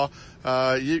 Mark McClelland.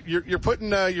 You're putting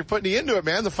the into it,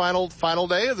 man. The final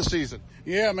day of the season.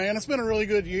 Yeah, man. It's been a really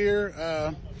good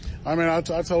year. I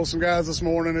told some guys this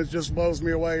morning, it just blows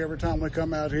me away every time we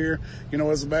come out here.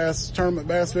 As a tournament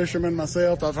bass fisherman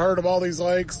myself, I've heard of all these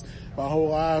lakes my whole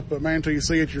life, but man, until you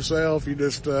see it yourself,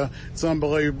 it's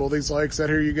unbelievable. These lakes out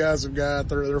here you guys have got,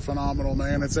 they're phenomenal,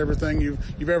 man. It's everything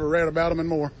you've ever read about them and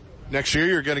more. Next year,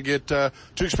 you're going to get to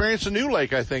experience a new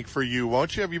lake, I think, for you,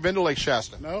 won't you? Have you been to Lake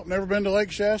Shasta? Nope, never been to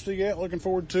Lake Shasta yet. Looking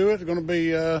forward to it. It's going to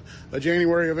be a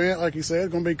January event, like you said.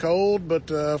 It's going to be cold, but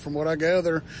from what I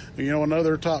gather,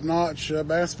 another top-notch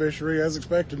bass fishery as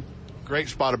expected. Great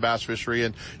spot of bass fishery,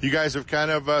 and you guys have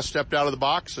kind of stepped out of the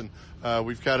box, and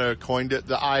we've kind of coined it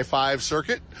the I-5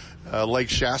 circuit. Lake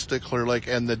Shasta, Clear Lake,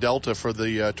 and the Delta for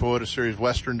the Toyota Series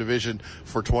Western Division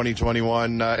for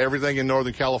 2021. Everything in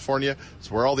Northern California. It's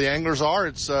where all the anglers are.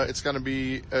 It's going to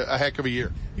be a heck of a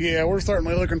year. Yeah, we're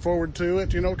certainly looking forward to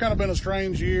it. It's kind of been a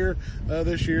strange year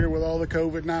this year with all the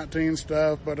COVID-19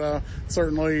 stuff, but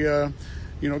certainly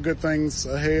good things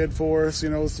ahead for us.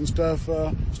 Some stuff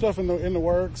in the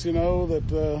works.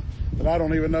 That I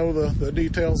don't even know the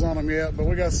details on them yet, but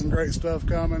we got some great stuff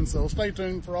coming. So stay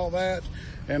tuned for all that,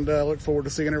 and look forward to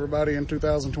seeing everybody in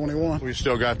 2021. We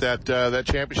still got that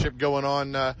championship going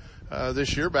on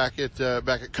this year back at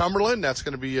Cumberland. That's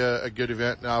going to be a good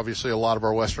event. And obviously, a lot of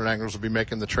our Western anglers will be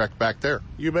making the trek back there.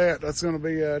 You bet. That's going to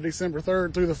be December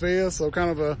 3rd through the 5th. So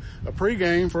kind of a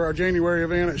pregame for our January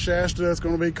event at Shasta. It's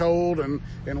going to be cold and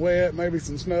wet, maybe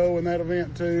some snow in that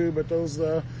event too. But those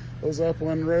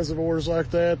upland reservoirs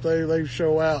like that, they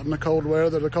show out in the cold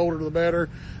weather. The colder the better.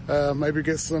 Maybe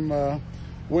get some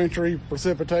wintry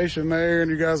precipitation there, and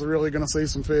you guys are really going to see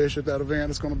some fish at that event.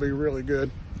 It's going to be really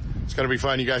good. It's going to be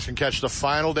fun. You guys can catch the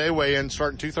final day weigh-in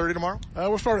starting 2:30 tomorrow?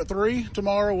 We'll start at 3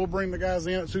 tomorrow. We'll bring the guys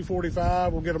in at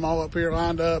 2:45. We'll get them all up here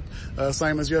lined up.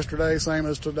 Same as yesterday, same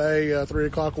as today, 3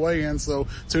 o'clock weigh-in. So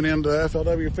tune in to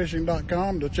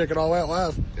FLWfishing.com to check it all out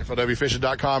live.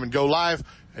 FLWfishing.com and go live.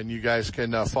 And you guys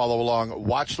can follow along,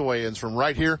 watch the weigh-ins from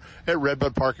right here at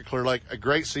Redbud Park at Clear Lake. A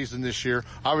great season this year.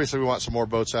 Obviously, we want some more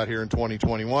boats out here in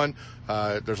 2021.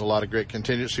 There's a lot of great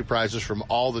contingency prizes from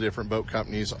all the different boat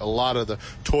companies, a lot of the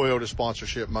Toyota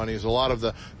sponsorship monies, a lot of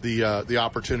the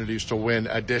opportunities to win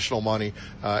additional money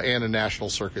and a national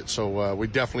circuit. So we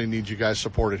definitely need you guys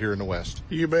supported here in the West.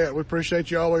 You bet. We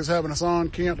appreciate you always having us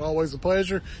on, Kent. Always a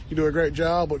pleasure. You do a great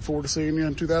job. Look forward to seeing you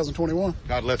in 2021.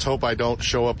 God, let's hope I don't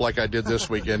show up like I did this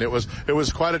weekend. It was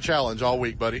quite a challenge all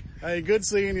week, buddy. Hey, good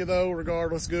seeing you though,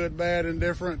 regardless, good, bad,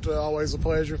 indifferent. Always a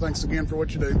pleasure. Thanks again for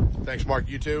what you do. Thanks, Mark.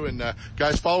 You too. And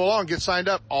guys, follow along, get signed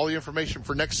up. All the information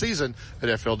for next season at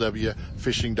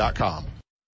FLWfishing.com.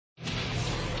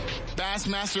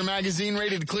 Bassmaster Magazine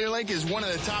rated Clear Lake as one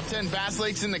of the top 10 bass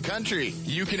lakes in the country.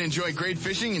 You can enjoy great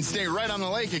fishing and stay right on the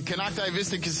lake at Canocti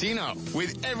Vista Casino.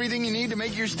 With everything you need to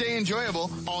make your stay enjoyable,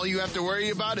 all you have to worry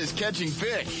about is catching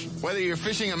fish. Whether you're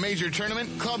fishing a major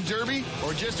tournament, club derby,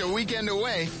 or just a weekend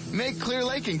away, make Clear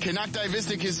Lake and Canocti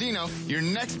Vista Casino your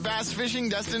next bass fishing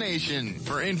destination.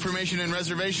 For information and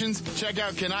reservations, check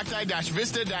out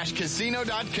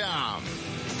canocti-vista-casino.com.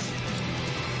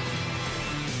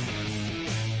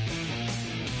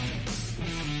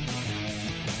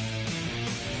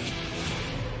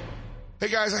 Hey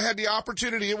guys, I had the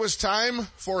opportunity. It was time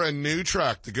for a new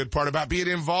truck. The good part about being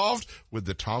involved with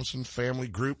the Thompson family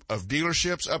group of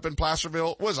dealerships up in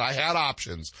Placerville was I had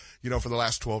options, for the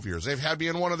last 12 years. They've had me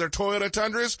in one of their Toyota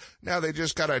Tundras. Now they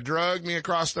just got to drug me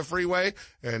across the freeway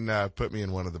and put me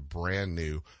in one of the brand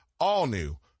new, all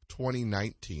new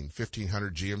 2019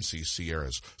 1500 GMC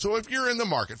Sierras. So if you're in the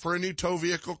market for a new tow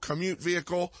vehicle, commute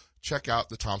vehicle, check out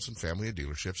the Thompson family of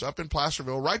dealerships up in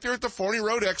Placerville, right there at the Forney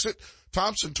Road exit.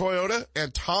 Thompson Toyota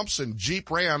and Thompson Jeep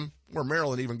Ram, where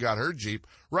Marilyn even got her Jeep,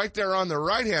 right there on the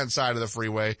right-hand side of the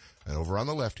freeway. And over on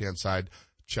the left-hand side,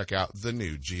 check out the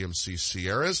new GMC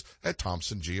Sierras at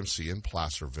Thompson GMC in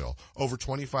Placerville. Over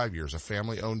 25 years, a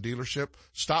family-owned dealership.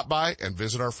 Stop by and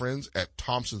visit our friends at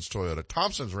Thompson's Toyota,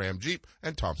 Thompson's Ram Jeep,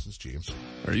 and Thompson's GMC.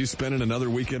 Are you spending another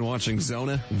weekend watching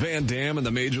Zona, Van Dam, and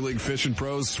the Major League Fishing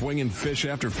pros swinging fish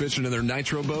after fishing in their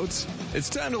nitro boats? It's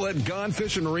time to let Gone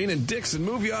Fishing Marine and Dixon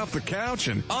move you off the couch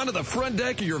and onto the front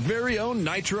deck of your very own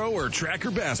nitro or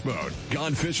tracker bass boat.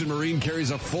 Gone Fishing Marine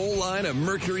carries a full line of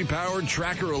mercury-powered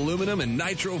tracker aluminum and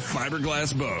nitro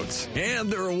fiberglass boats.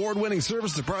 And their award-winning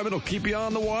service department will keep you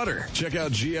on the water. Check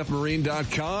out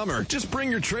gfmarine.com or just bring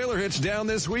your trailer hitch down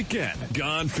this weekend.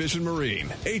 Gone Fishing Marine.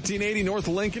 1880 North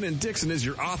Lincoln and Dixon is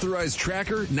your authorized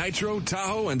tracker, nitro,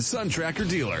 Tahoe, and Sun Tracker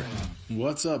dealer.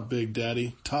 What's up, Big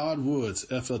Daddy? Todd Woods,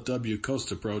 FLW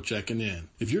Costa Pro checking in.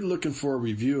 If you're looking for a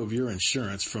review of your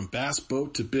insurance from bass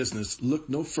boat to business, look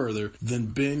no further than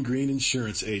Ben Green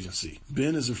Insurance Agency.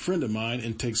 Ben is a friend of mine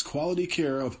and takes quality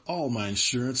care of all my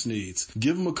insurance needs.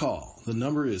 Give him a call. The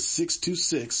number is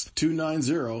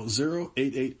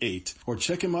 626-290-0888 or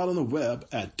check him out on the web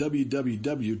at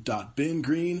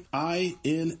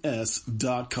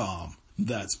www.bengreenins.com.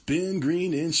 That's Ben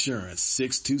Green Insurance,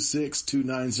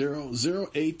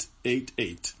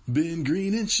 626-290-0888. Ben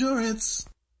Green Insurance.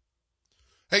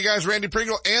 Hey guys, Randy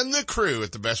Pringle and the crew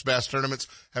at the Best Bass Tournaments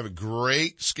have a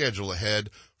great schedule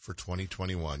ahead for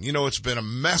 2021. It's been a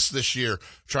mess this year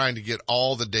trying to get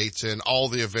all the dates in, all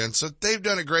the events. So they've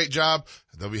done a great job.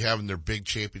 They'll be having their big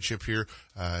championship here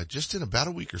just in about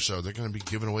a week or so. They're going to be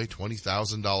giving away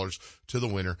 $20,000 to the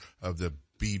winner of the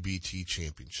BBT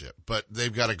Championship. But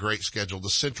they've got a great schedule. The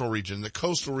Central Region, the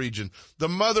Coastal Region, the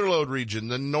Motherlode Region,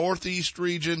 the Northeast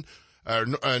Region,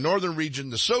 Northern Region,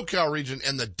 the SoCal Region,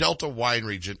 and the Delta Wine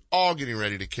Region, all getting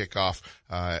ready to kick off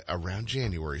around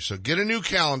January. So get a new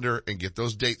calendar and get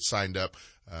those dates signed up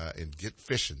and get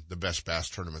fishing the Best Bass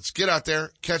Tournaments. Get out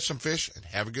there, catch some fish, and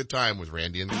have a good time with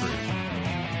Randy and the crew.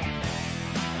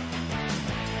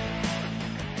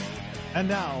 And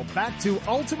now, back to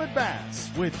Ultimate Bass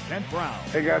with Kent Brown.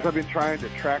 Hey, guys, I've been trying to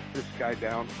track this guy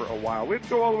down for a while. We had to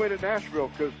go all the way to Nashville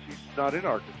because he's not in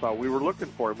Arkansas. We were looking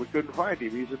for him. We couldn't find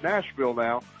him. He's in Nashville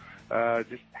now,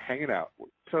 just hanging out.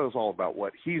 Tell us all about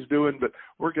what he's doing, but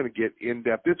we're going to get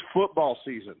in-depth. It's football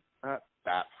season, not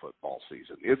that football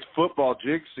season. It's football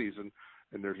jig season,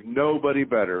 and there's nobody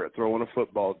better at throwing a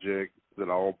football jig than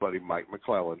our old buddy Mike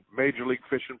McClelland, Major League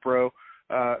Fishing Pro.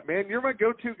 Man, you're my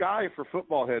go-to guy for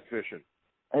football head fishing.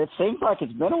 It seems like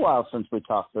it's been a while since we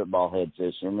talked football head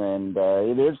fishing, and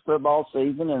it is football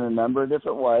season in a number of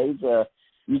different ways.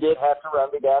 You did have to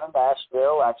run me down in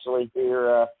Nashville, actually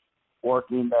here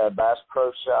working Bass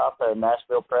Pro Shop,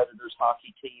 Nashville Predators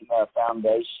Hockey Team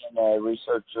Foundation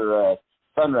researcher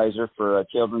fundraiser for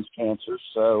children's cancer.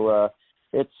 So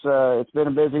it's been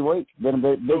a busy week, been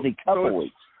a busy couple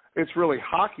weeks. It's really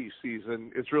hockey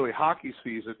season. It's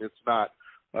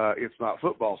not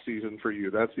football season for you.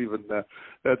 That's even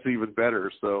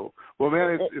better. So, well,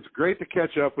 man, it's great to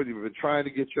catch up with you. We've been trying to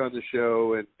get you on the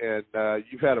show, and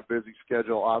you've had a busy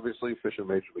schedule, obviously, fishing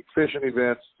Major League Fishing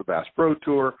events, the Bass Pro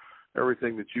Tour,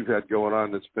 everything that you've had going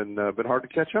on. It's been hard to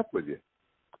catch up with you.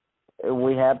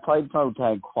 We have played pro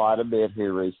tag quite a bit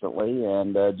here recently,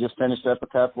 and just finished up a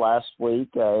cup last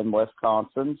week in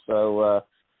Wisconsin. So.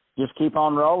 Just keep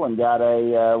on rolling. Got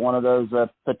one of those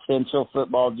potential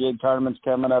football jig tournaments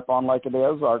coming up on Lake of the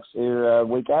Ozarks here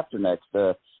week after next,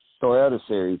 Toyota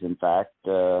Series, in fact,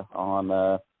 on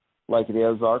Lake of the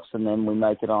Ozarks, and then we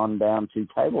make it on down to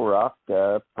Table Rock.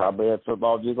 Probably a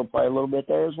football jig will play a little bit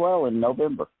there as well in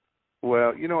November.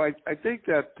 Well, I think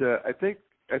that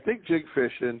I think jig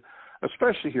fishing,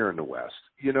 especially here in the West,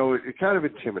 it kind of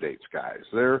intimidates guys.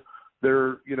 They're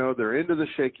into the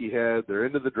shaky head, they're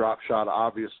into the drop shot,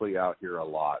 obviously out here a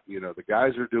lot. The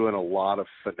guys are doing a lot of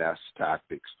finesse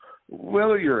tactics,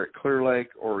 whether you're at Clear Lake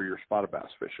or you're spotted bass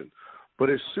fishing. But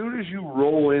as soon as you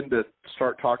roll in to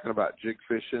start talking about jig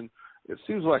fishing, it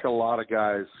seems like a lot of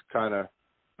guys kind of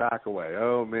back away.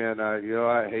 Oh man, I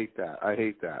hate that. I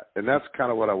hate that. And that's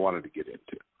kind of what I wanted to get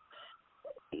into.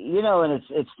 And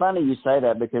it's funny you say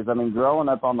that because, growing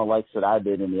up on the lakes that I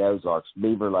did in the Ozarks,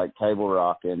 Beaver Lake, Table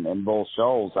Rock, and Bull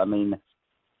Shoals,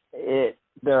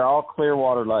 they're all clear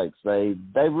water lakes. They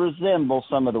resemble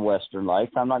some of the western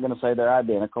lakes. I'm not going to say they're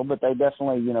identical, but they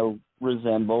definitely,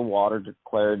 resemble water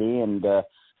clarity and,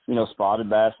 spotted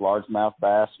bass, largemouth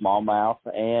bass, smallmouth.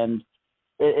 And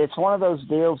it's one of those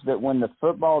deals that when the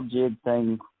football jig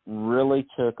thing really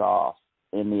took off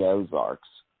in the Ozarks,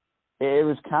 it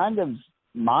was kind of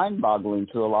mind-boggling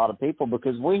to a lot of people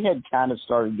because we had kind of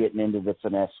started getting into the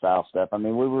finesse style stuff.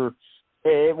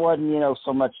 It wasn't,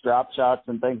 so much drop shots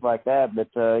and things like that, but,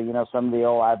 some of the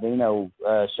old Ivino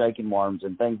shaking worms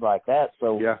and things like that.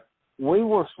 So yeah. We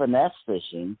were finesse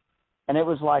fishing, and it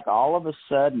was like all of a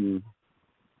sudden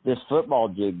this football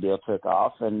jig deal took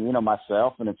off. And,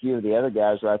 myself and a few of the other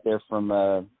guys right there from,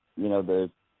 the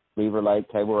Beaver Lake,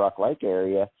 Table Rock Lake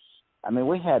area,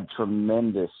 we had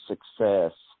tremendous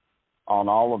success on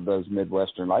all of those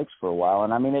Midwestern lakes for a while.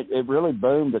 And it really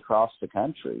boomed across the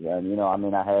country. And,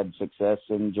 I had success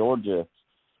in Georgia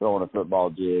throwing a football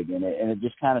jig, and it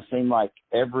just kind of seemed like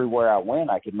everywhere I went,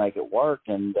 I could make it work.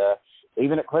 And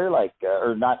even at Clear Lake,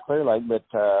 or not Clear Lake, but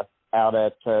out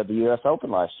at the U.S.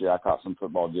 Open last year, I caught some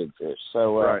football jig fish.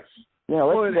 So, right. It's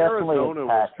definitely Arizona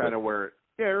was kind of where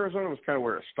Arizona was kind of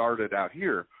where it started out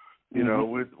here.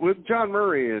 With John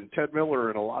Murray and Ted Miller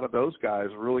and a lot of those guys,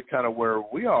 really kind of where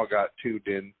we all got tuned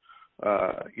in,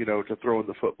 to throwing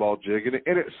the football jig. And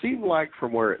it seemed like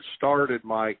from where it started,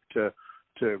 Mike, to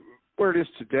where it is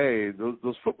today,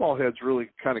 those football heads really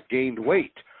kind of gained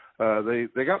weight.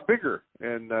 They got bigger,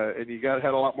 and you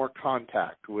had a lot more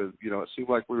contact with, it seemed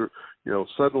like we were,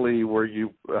 suddenly where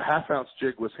a half-ounce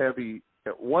jig was heavy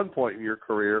at one point in your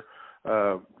career,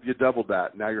 you doubled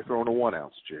that. Now you're throwing a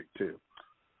 1-ounce jig, too.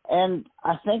 And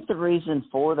I think the reason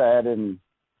for that, and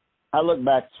I look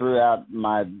back throughout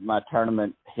my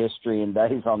tournament history and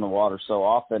days on the water so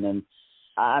often, and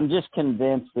I'm just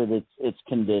convinced that it's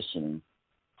conditioning.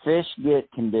 Fish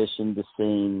get conditioned to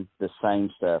seeing the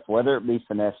same stuff, whether it be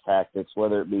finesse tactics,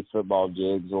 whether it be football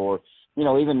jigs, or,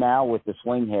 even now with the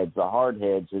swing heads, the hard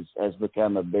heads has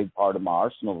become a big part of my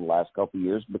arsenal the last couple of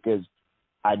years because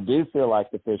I do feel like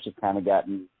the fish have kind of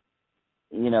gotten,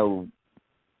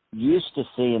 used to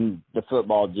seeing the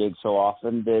football jig so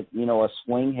often that, a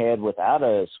swing head without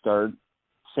a skirt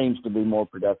seems to be more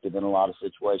productive in a lot of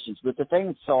situations. But the thing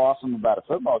that's so awesome about a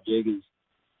football jig is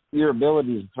your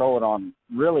ability to throw it on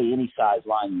really any size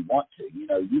line you want to.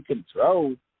 You can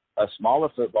throw a smaller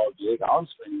football jig on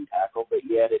spinning tackle, but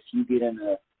yet if you get in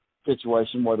a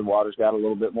situation where the water's got a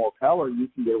little bit more color, you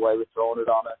can get away with throwing it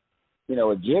on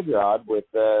a jig rod with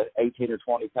 18 or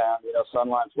 20 pound,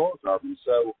 sunline fluorocarbon.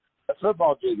 So a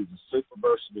football jig is a super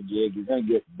versatile jig. You're going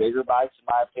to get bigger bites, in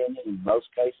my opinion, in most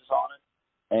cases on it.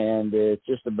 And it's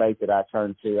just a bait that I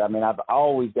turn to. I've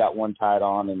always got one tied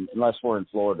on, and unless we're in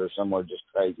Florida or somewhere just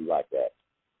crazy like that.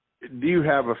 Do you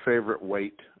have a favorite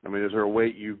weight? Is there a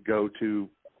weight you go to,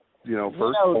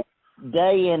 first?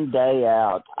 Day in, day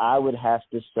out, I would have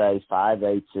to say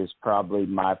 5/8 is probably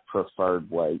my preferred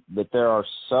weight. But there are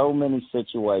so many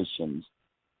situations,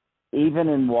 even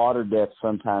in water depth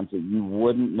sometimes, that you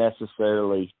wouldn't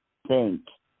necessarily think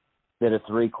that a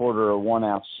 3/4 or 1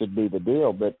 ounce should be the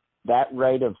deal. But that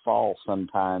rate of fall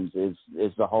sometimes is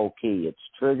the whole key. It's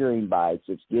triggering bites.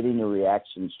 It's getting a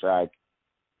reaction strike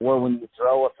where when you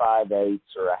throw a 5/8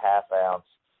 or a 1/2 ounce,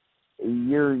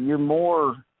 you're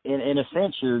more, in a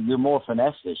sense, you're more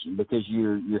finesse fishing because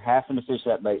you're having to fish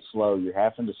that bait slow. You're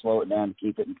having to slow it down to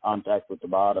keep it in contact with the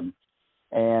bottom.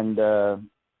 And a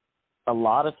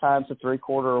lot of times a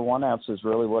 3/4 or 1 ounce is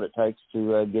really what it takes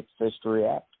to get the fish to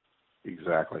react.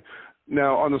 Exactly.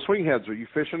 Now, on the swing heads, are you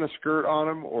fishing a skirt on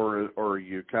them, or are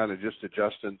you kind of just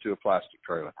adjusting to a plastic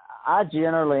trailer? I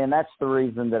generally, and that's the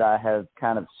reason that I have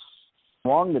kind of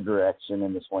swung the direction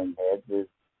in the swing heads, is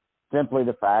simply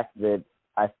the fact that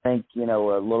I think, a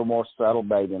little more subtle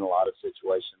bait in a lot of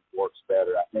situations works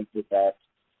better. I think that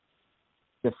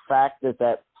the fact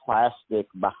that plastic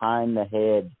behind the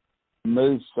head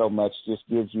moves so much just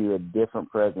gives you a different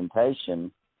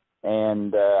presentation.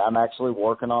 And I'm actually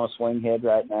working on a swing head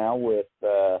right now with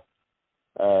a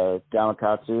guy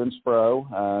Gamakatsu and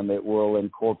Spro. It will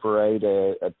incorporate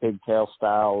a pigtail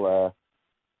style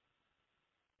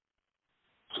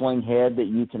swing head that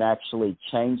you can actually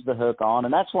change the hook on.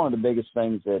 And that's one of the biggest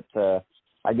things that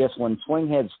I guess when swing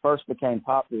heads first became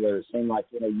popular, it seemed like,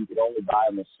 you could only buy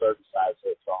them with certain size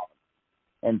hooks on them.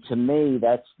 And to me,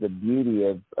 that's the beauty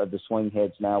of the swing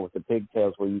heads now with the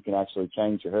pigtails, where you can actually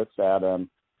change your hooks out.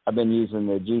 I've been using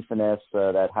the G-Finesse,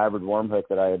 that hybrid worm hook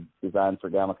that I had designed for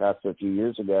Gamakatsu a few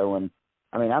years ago. And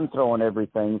I mean, I'm throwing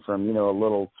everything from, a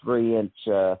little 3-inch,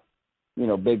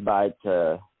 big bite,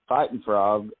 fighting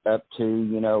frog up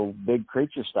to, big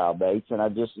creature style baits. And I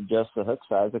just adjust the hook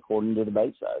size according to the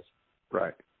bait size.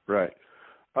 Right.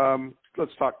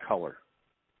 Let's talk color.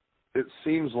 It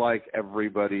seems like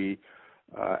everybody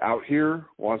out here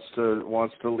wants to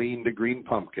lean to green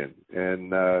pumpkin,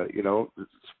 and it's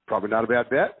probably not a bad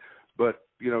bet. But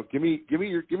give me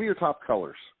your top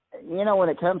colors. When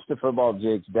it comes to football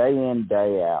jigs, day in,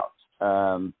 day out,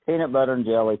 peanut butter and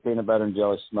jelly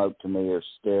smoke to me are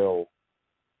still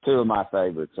two of my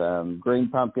favorites. Green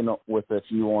pumpkin with a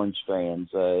few orange strands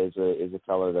is a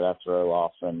color that I throw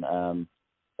often.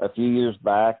 A few years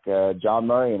back, John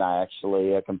Murray and I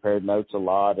actually compared notes a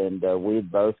lot, and we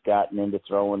had both gotten into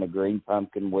throwing a green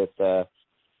pumpkin with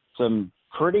some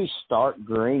pretty stark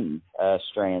green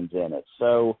strands in it.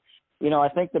 So, I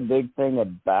think the big thing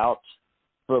about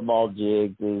football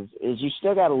jigs is you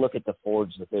still got to look at the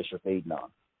forage the fish are feeding on.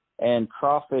 And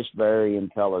crawfish vary in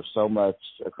color so much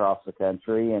across the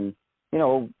country. And,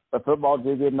 a football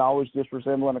jig isn't always just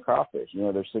resembling a crawfish.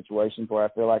 There's situations where I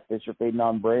feel like fish are feeding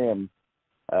on brim.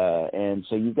 And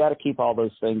so you've got to keep all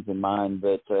those things in mind.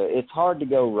 But it's hard to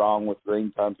go wrong with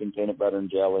green pumpkin, peanut butter, and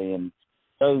jelly. And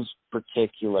those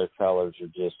particular colors are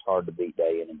just hard to beat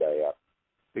day in and day out.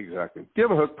 Exactly. Do you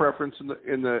have a hook preference in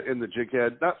the jig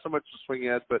head? Not so much the swing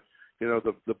head, but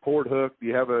the poured hook. Do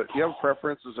you have a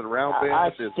preference? Is it a round bend?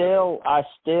 I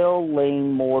still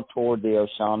lean more toward the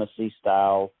O'Shaughnessy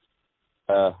style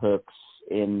hooks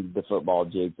in the football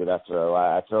jigs that I throw.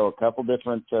 I throw a couple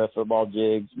different football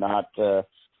jigs, not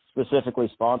specifically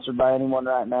sponsored by anyone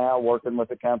right now, working with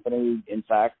a company, in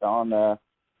fact, on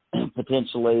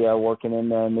potentially working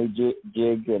in a new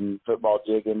jig and football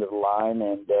jig into the line.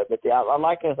 And but I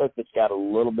like a hook that's got a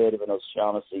little bit of an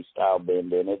O'Shaughnessy style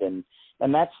bend in it, and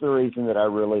that's the reason that I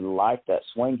really like that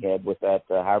swing head with that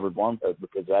hybrid worm hook,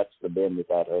 because that's the bend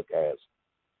that hook has.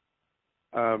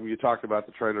 You talked about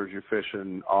the trailers you're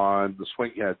fishing on, the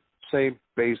swing head. Same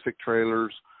basic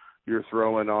trailers you're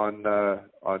throwing on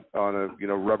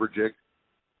a rubber jig.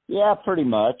 Yeah, pretty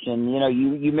much. And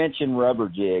you mentioned rubber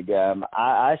jig.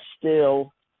 I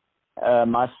still,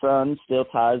 my son still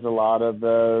ties a lot of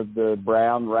the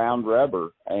brown round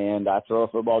rubber, and I throw a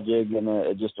football jig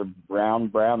in just a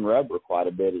brown rubber quite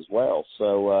a bit as well.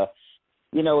 So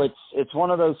it's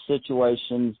one of those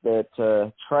situations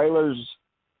that trailers,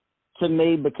 to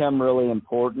me, become really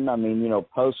important. I mean,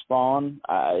 post-spawn,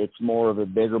 it's more of a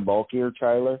bigger, bulkier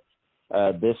trailer.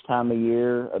 This time of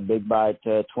year, a big bite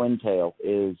twin tail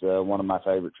is one of my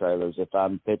favorite trailers. If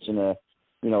I'm pitching a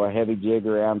heavy jig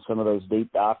around some of those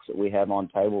deep docks that we have on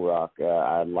Table Rock,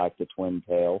 I like the twin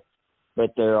tail.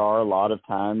 But there are a lot of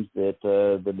times that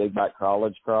the big bite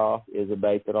crawledge craw is a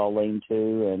bait that I'll lean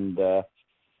to, and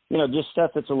just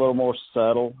stuff that's a little more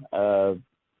subtle.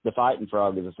 The fighting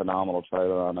frog is a phenomenal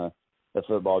trailer on a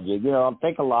football jig. I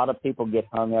think a lot of people get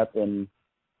hung up in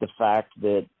the fact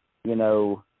that,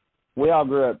 we all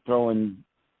grew up throwing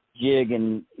jig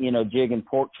and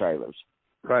pork trailers.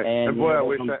 Right. And boy,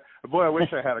 I wish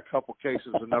I had a couple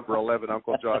cases of number 11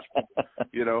 Uncle Josh.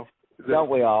 Don't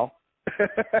we all?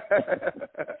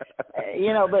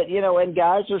 And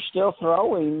guys are still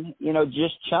throwing,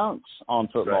 just chunks on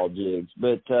football jigs.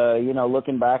 But,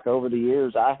 looking back over the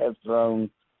years, I have thrown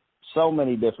so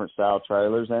many different style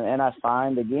trailers. And I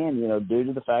find, again, due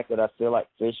to the fact that I feel like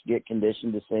fish get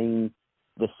conditioned to seeing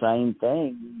the same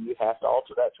thing, you have to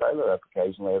alter that trailer up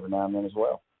occasionally every now and then as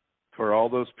well. For all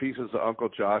those pieces of Uncle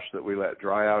Josh that we let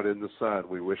dry out in the sun,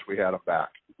 we wish we had them back.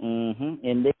 Mm-hmm.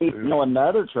 Indeed.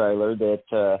 Another trailer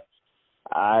that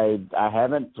I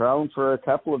haven't thrown for a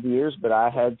couple of years, but I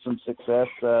had some success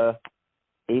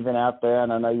even out there,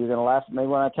 and I know you're going to laugh at me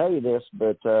when I tell you this,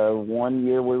 but one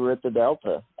year we were at the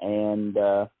Delta, and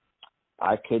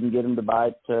I couldn't get them to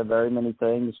bite very many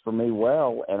things for me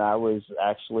well, and I was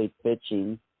actually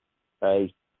pitching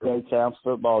a 8-ounce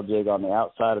football jig on the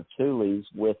outside of Thule's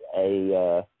with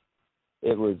it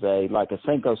was like a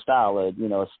Cinco style, a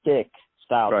stick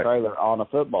style trailer on a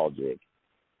football jig.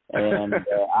 And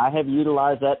I have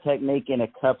utilized that technique in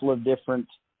a couple of different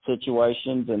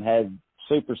situations and had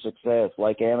super success.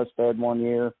 Lake Amistad one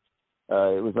year,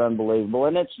 It was unbelievable.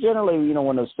 And it's generally,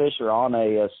 when those fish are on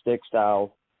a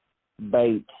stick-style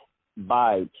bait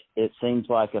bite, it seems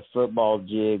like a football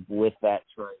jig with that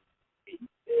trait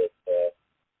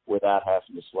without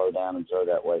having to slow down and throw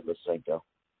that weightless Senko.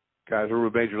 Guys, we're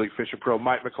with Major League Fishing Pro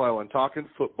Mike McClelland talking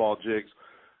football jigs.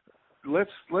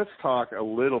 Let's talk a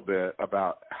little bit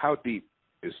about how deep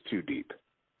is too deep.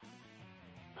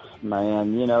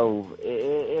 Man,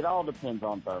 it all depends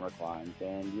on thermoclines.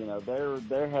 And,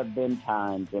 there have been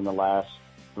times in the last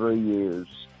 3 years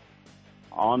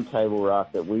on Table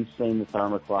Rock that we've seen the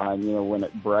thermocline, when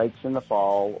it breaks in the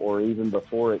fall or even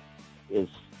before it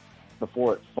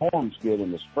forms good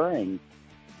in the spring.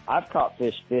 I've caught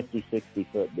fish 50, 60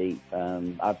 foot deep.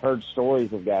 I've heard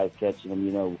stories of guys catching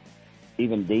them,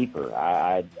 even deeper.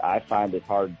 I find it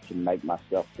hard to make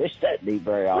myself fish that deep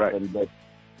very often, right. But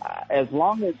as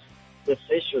long as the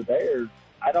fish are there,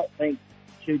 I don't think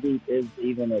too deep is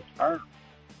even a term.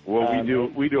 Well,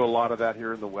 we do a lot of that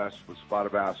here in the West with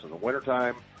spotted bass in the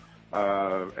wintertime,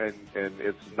 and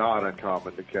it's not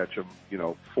uncommon to catch them,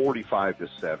 45 to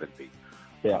 70.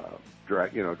 Yeah.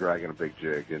 Dragging a big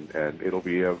jig, and it'll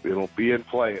be in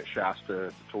play at Shasta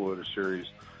at the Toyota Series.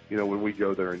 When we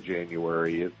go there in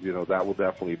January, that will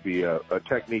definitely be a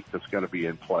technique that's going to be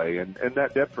in play, and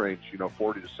that depth range,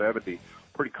 40 to 70,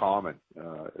 pretty common,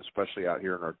 especially out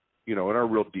here in our, in our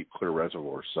real deep, clear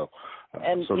reservoirs. So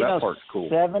that part's cool.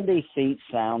 70 feet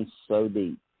sounds so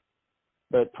deep,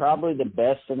 but probably the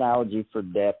best analogy for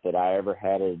depth that I ever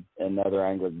had another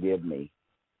angler give me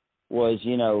was,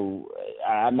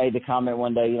 I made the comment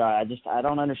one day, I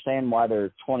don't understand why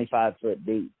they're 25 foot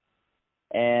deep.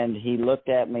 And he looked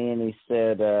at me and he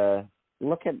said,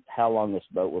 look at how long this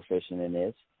boat we're fishing in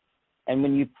is. And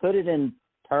when you put it in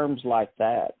terms like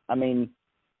that,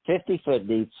 50 foot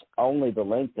deep's only the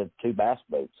length of two bass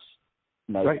boats.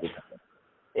 Right.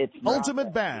 It's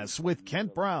Ultimate Bass with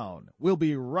Kent Brown. We'll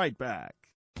be right back.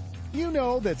 You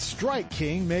know that Strike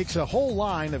King makes a whole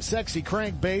line of sexy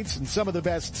crankbaits and some of the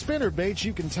best spinner baits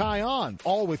you can tie on,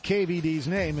 all with KVD's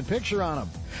name and picture on them.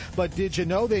 But did you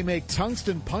know they make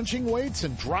tungsten punching weights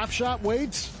and drop shot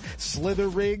weights? Slither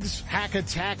rigs, hack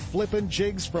attack flippin'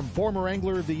 jigs from former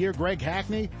Angler of the Year Greg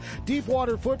Hackney, deep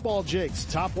water football jigs,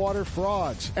 topwater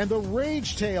frogs, and the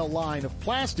Rage Tail line of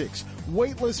plastics,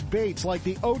 weightless baits like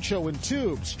the Ocho and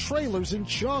tubes, trailers and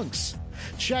chunks.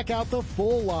 Check out the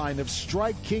full line of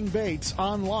Strike King baits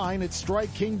online at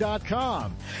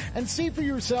StrikeKing.com and see for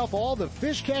yourself all the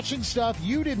fish catching stuff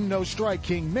you didn't know Strike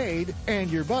King made and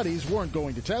your buddies weren't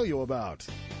going to tell you about.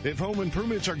 If home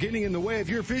improvements are getting in the way of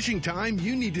your fishing time,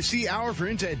 you need to see our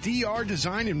friends at DR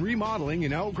Design and Remodeling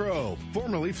in Elk Grove.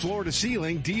 Formerly Floor to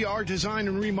Ceiling, DR Design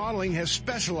and Remodeling has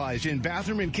specialized in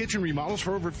bathroom and kitchen remodels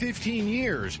for over 15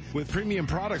 years with premium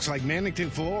products like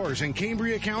Mannington floors and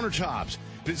Cambria countertops.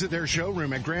 Visit their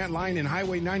showroom at Grant Line and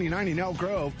Highway 99 in Elk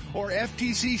Grove or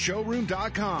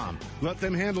ftcshowroom.com. Let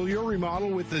them handle your remodel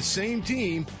with the same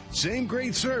team, same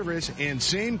great service, and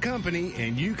same company,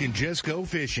 and you can just go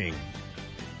fishing.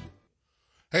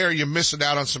 Hey, are you missing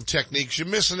out on some techniques? You're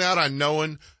missing out on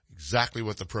knowing exactly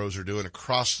what the pros are doing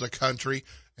across the country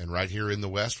and right here in the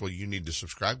West. Well, you need to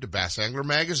subscribe to Bass Angler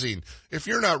Magazine. If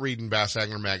you're not reading Bass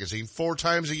Angler Magazine 4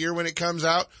 times a year when it comes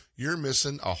out, you're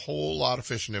missing a whole lot of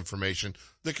fishing information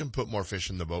that can put more fish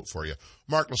in the boat for you.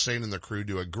 Mark Lassane and the crew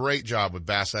do a great job with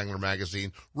Bass Angler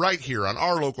Magazine right here on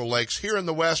our local lakes here in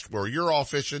the West where you're all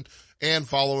fishing and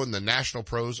following the national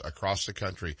pros across the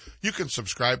country. You can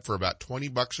subscribe for about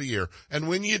 $20 a year. And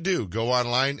when you do, go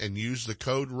online and use the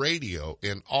code RADIO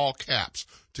in all caps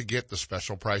to get the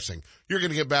special pricing. You're going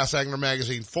to get Bass Angler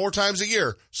Magazine 4 times a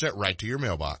year sent right to your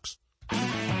mailbox.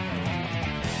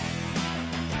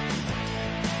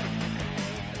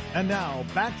 And now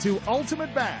back to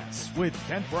Ultimate Bass with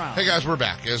Kent Brown. Hey guys, we're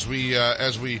back. As we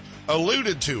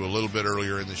alluded to a little bit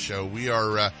earlier in the show, we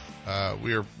are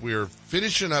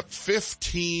finishing up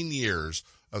 15 years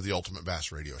of the Ultimate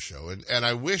Bass Radio Show. And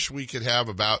I wish we could have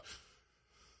about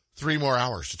 3 more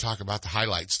hours to talk about the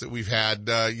highlights that we've had,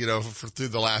 through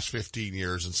the last 15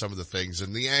 years and some of the things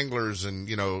and the anglers and,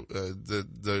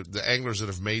 the anglers that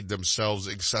have made themselves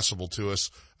accessible to us,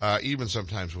 even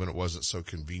sometimes when it wasn't so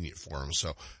convenient for them.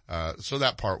 So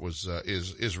that part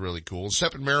is really cool. And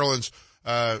Sepp and Maryland's,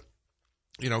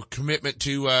 commitment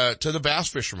to the bass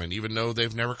fishermen, even though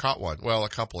they've never caught one. Well, a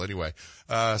couple anyway.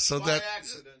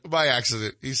 By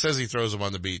accident. He says he throws them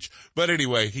on the beach. But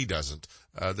anyway, he doesn't.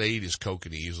 They eat his coke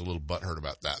and he's a little butthurt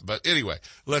about that. But anyway,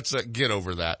 let's get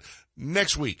over that.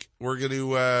 Next week, we're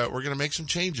gonna make some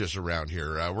changes around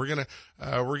here. We're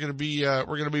gonna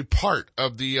be part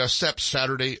of the Sepp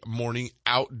Saturday morning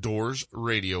outdoors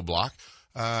radio block.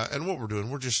 And what we're doing,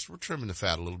 we're trimming the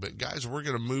fat a little bit. Guys, we're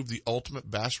going to move the Ultimate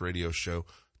Bass Radio Show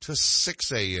to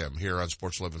 6 a.m. here on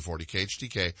Sports 1140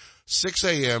 KHTK, 6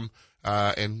 a.m.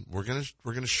 And we're going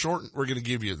to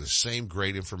give you the same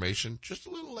great information, just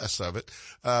a little less of it.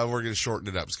 We're going to shorten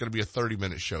it up. It's going to be a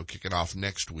 30-minute show kicking off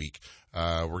next week.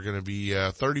 We're going to be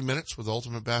 30 minutes with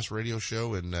Ultimate Bass Radio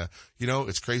Show. And,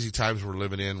 it's crazy times we're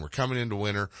living in. We're coming into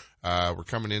winter. We're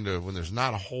coming into when there's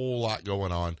not a whole lot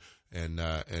going on. And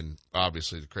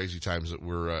obviously the crazy times that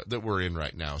we're in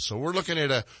right now. So we're looking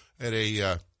at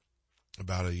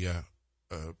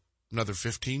another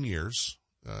 15 years.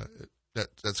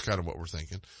 That's kind of what we're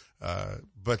thinking.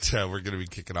 But we're going to be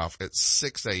kicking off at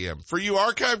 6 a.m. For you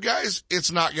archive guys,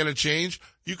 it's not going to change.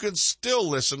 You can still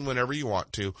listen whenever you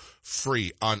want to,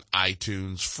 free on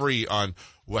iTunes, free on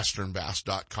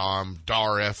westernbass.com,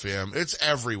 DAR FM. It's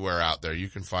everywhere out there. You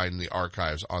can find the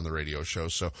archives on the radio show.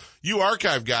 So you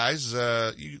archive guys,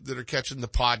 you that are catching the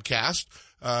podcast,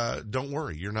 don't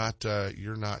worry.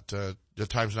 The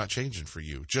time's not changing for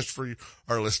you, just for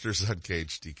our listeners on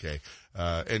KHTK.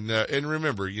 And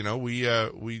remember, we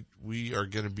are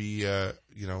going to be,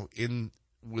 in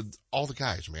with all the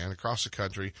guys, man, across the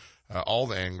country, all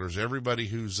the anglers, everybody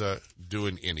who's,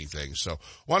 doing anything. So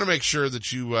want to make sure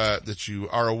that you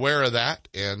are aware of that.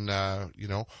 And,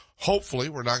 hopefully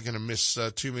we're not going to miss,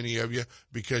 too many of you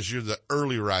because you're the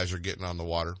early riser getting on the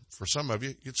water. For some of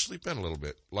you, you'd sleep in a little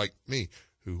bit, like me,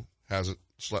 who hasn't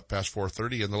slept past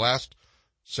 4:30 in the last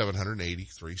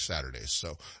 783 Saturdays.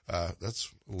 So,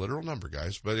 that's a literal number,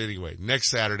 guys. But anyway,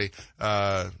 next Saturday,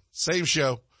 same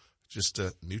show, just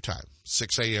a new time,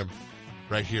 6 a.m.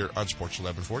 right here on Sports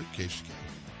 1140 KHTK.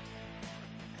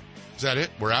 Is that it?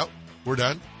 We're out? We're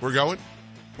done? We're going?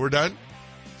 We're done?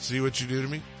 See what you do to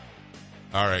me?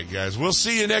 All right, guys. We'll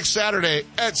see you next Saturday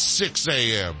at 6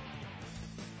 a.m.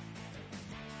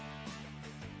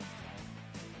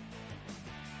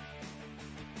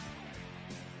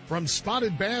 From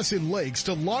spotted bass in lakes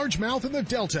to largemouth in the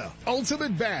Delta,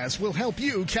 Ultimate Bass will help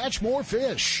you catch more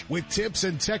fish. With tips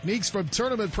and techniques from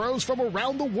tournament pros from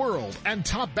around the world and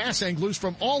top bass anglers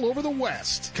from all over the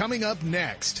West. Coming up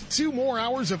next, 2 more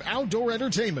hours of outdoor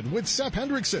entertainment with Sepp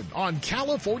Hendrickson on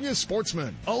California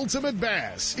Sportsman. Ultimate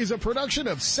Bass is a production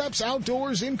of Sepp's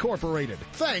Outdoors Incorporated.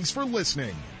 Thanks for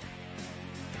listening.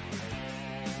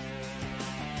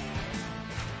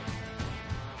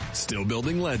 Still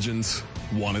building legends,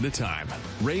 one at a time.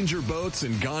 Ranger Boats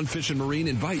and Gone Fishing Marine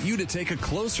invite you to take a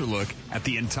closer look at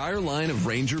the entire line of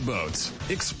Ranger boats.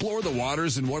 Explore the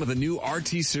waters in one of the new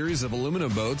RT series of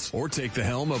aluminum boats, or take the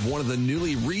helm of one of the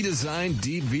newly redesigned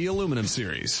Deep V aluminum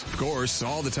series. Of course,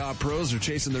 all the top pros are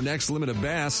chasing their next limit of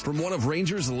bass from one of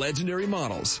Ranger's legendary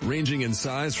models, ranging in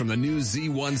size from the new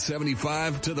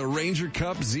Z175 to the Ranger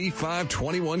Cup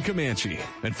Z521 Comanche.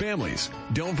 And families,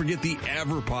 don't forget the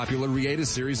ever-popular Rieta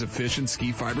series of fish and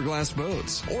ski fiberglass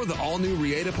boats, or the all-new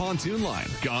Rieta pontoon line,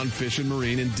 Gone Fishing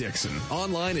Marine in Dixon.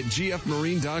 Online at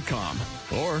gfmarine.com,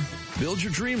 or build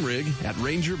your dream rig at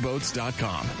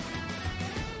rangerboats.com.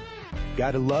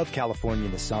 Gotta love California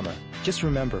in the summer. Just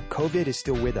remember, COVID is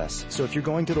still with us, so if you're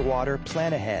going to the water,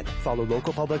 plan ahead, follow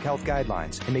local public health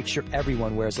guidelines, and make sure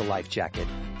everyone wears a life jacket.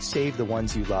 Save the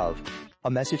ones you love. A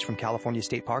message from California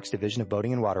State Parks Division of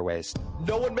Boating and Waterways.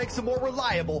 No one makes a more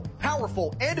reliable,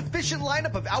 powerful, and efficient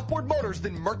lineup of outboard motors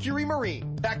than Mercury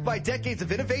Marine. Backed by decades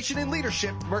of innovation and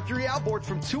leadership, Mercury outboards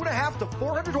from 2.5 to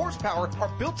 400 horsepower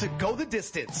are built to go the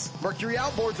distance. Mercury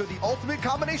outboards are the ultimate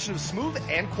combination of smooth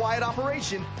and quiet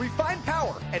operation, refined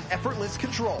power, and effortless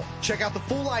control. Check out the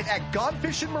full line at Gone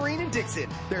Fishing Marine in Dixon.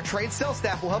 Their trained sales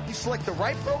staff will help you select the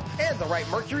right boat and the right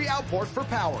Mercury outboard for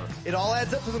power. It all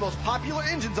adds up to the most popular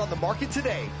engines on the market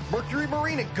today. Mercury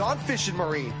Marine and Gone Fishing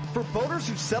Marine. For boaters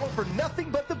who settle for nothing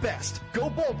but the best. Go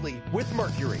boldly with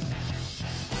Mercury.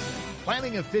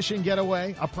 Planning a fishing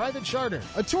getaway, a private charter,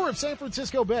 a tour of San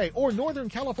Francisco Bay, or Northern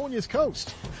California's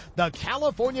coast? The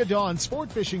California Dawn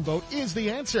Sport Fishing Boat is the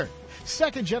answer.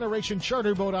 Second-generation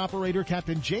charter boat operator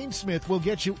Captain James Smith will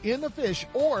get you in the fish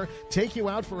or take you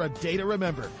out for a day to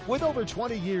remember. With over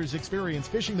 20 years experience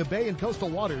fishing the bay and coastal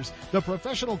waters, the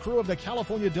professional crew of the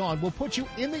California Dawn will put you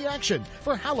in the action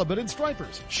for halibut and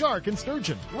stripers, shark and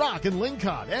sturgeon, rock and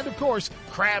lingcod, and of course,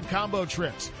 crab combo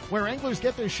trips, where anglers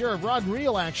get their share of rod and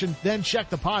reel action, then check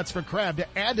the pots for crab to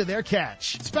add to their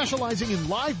catch. Specializing in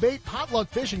live bait potluck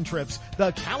fishing trips,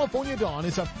 the California Dawn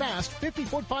is a fast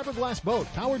 50-foot fiberglass boat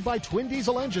powered by twin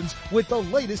diesel engines with the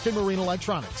latest in marine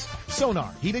electronics.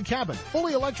 Sonar, heated cabin,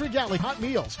 fully electric galley, hot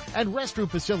meals, and restroom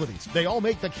facilities. They all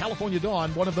make the California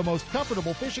Dawn one of the most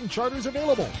comfortable fishing charters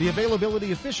available. The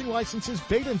availability of fishing licenses,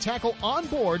 bait and tackle on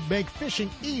board make fishing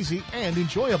easy and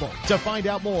enjoyable. To find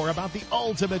out more about the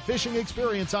ultimate fishing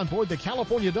experience on board the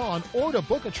California Dawn or to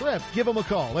book a trip, give them a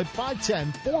call at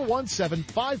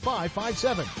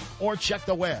 510-417-5557 or check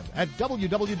the web at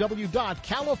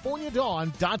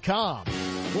www.californiadawn.com.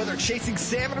 Whether chasing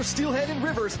salmon or steelhead in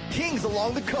rivers, kings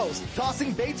along the coast,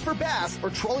 tossing baits for bass, or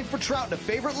trolling for trout in a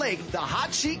favorite lake, the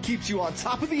Hot Sheet keeps you on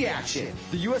top of the action.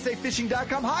 The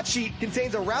USAFishing.com Hot Sheet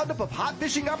contains a roundup of hot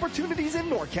fishing opportunities in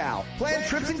NorCal. Plan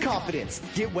trips in confidence.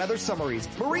 Get weather summaries,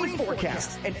 marine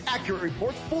forecasts, and accurate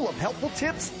reports full of helpful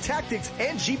tips, tactics,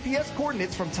 and GPS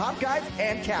coordinates from top guides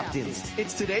and captains.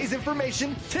 It's today's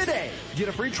information today. Get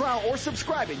a free trial or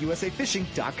subscribe at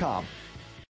USAFishing.com.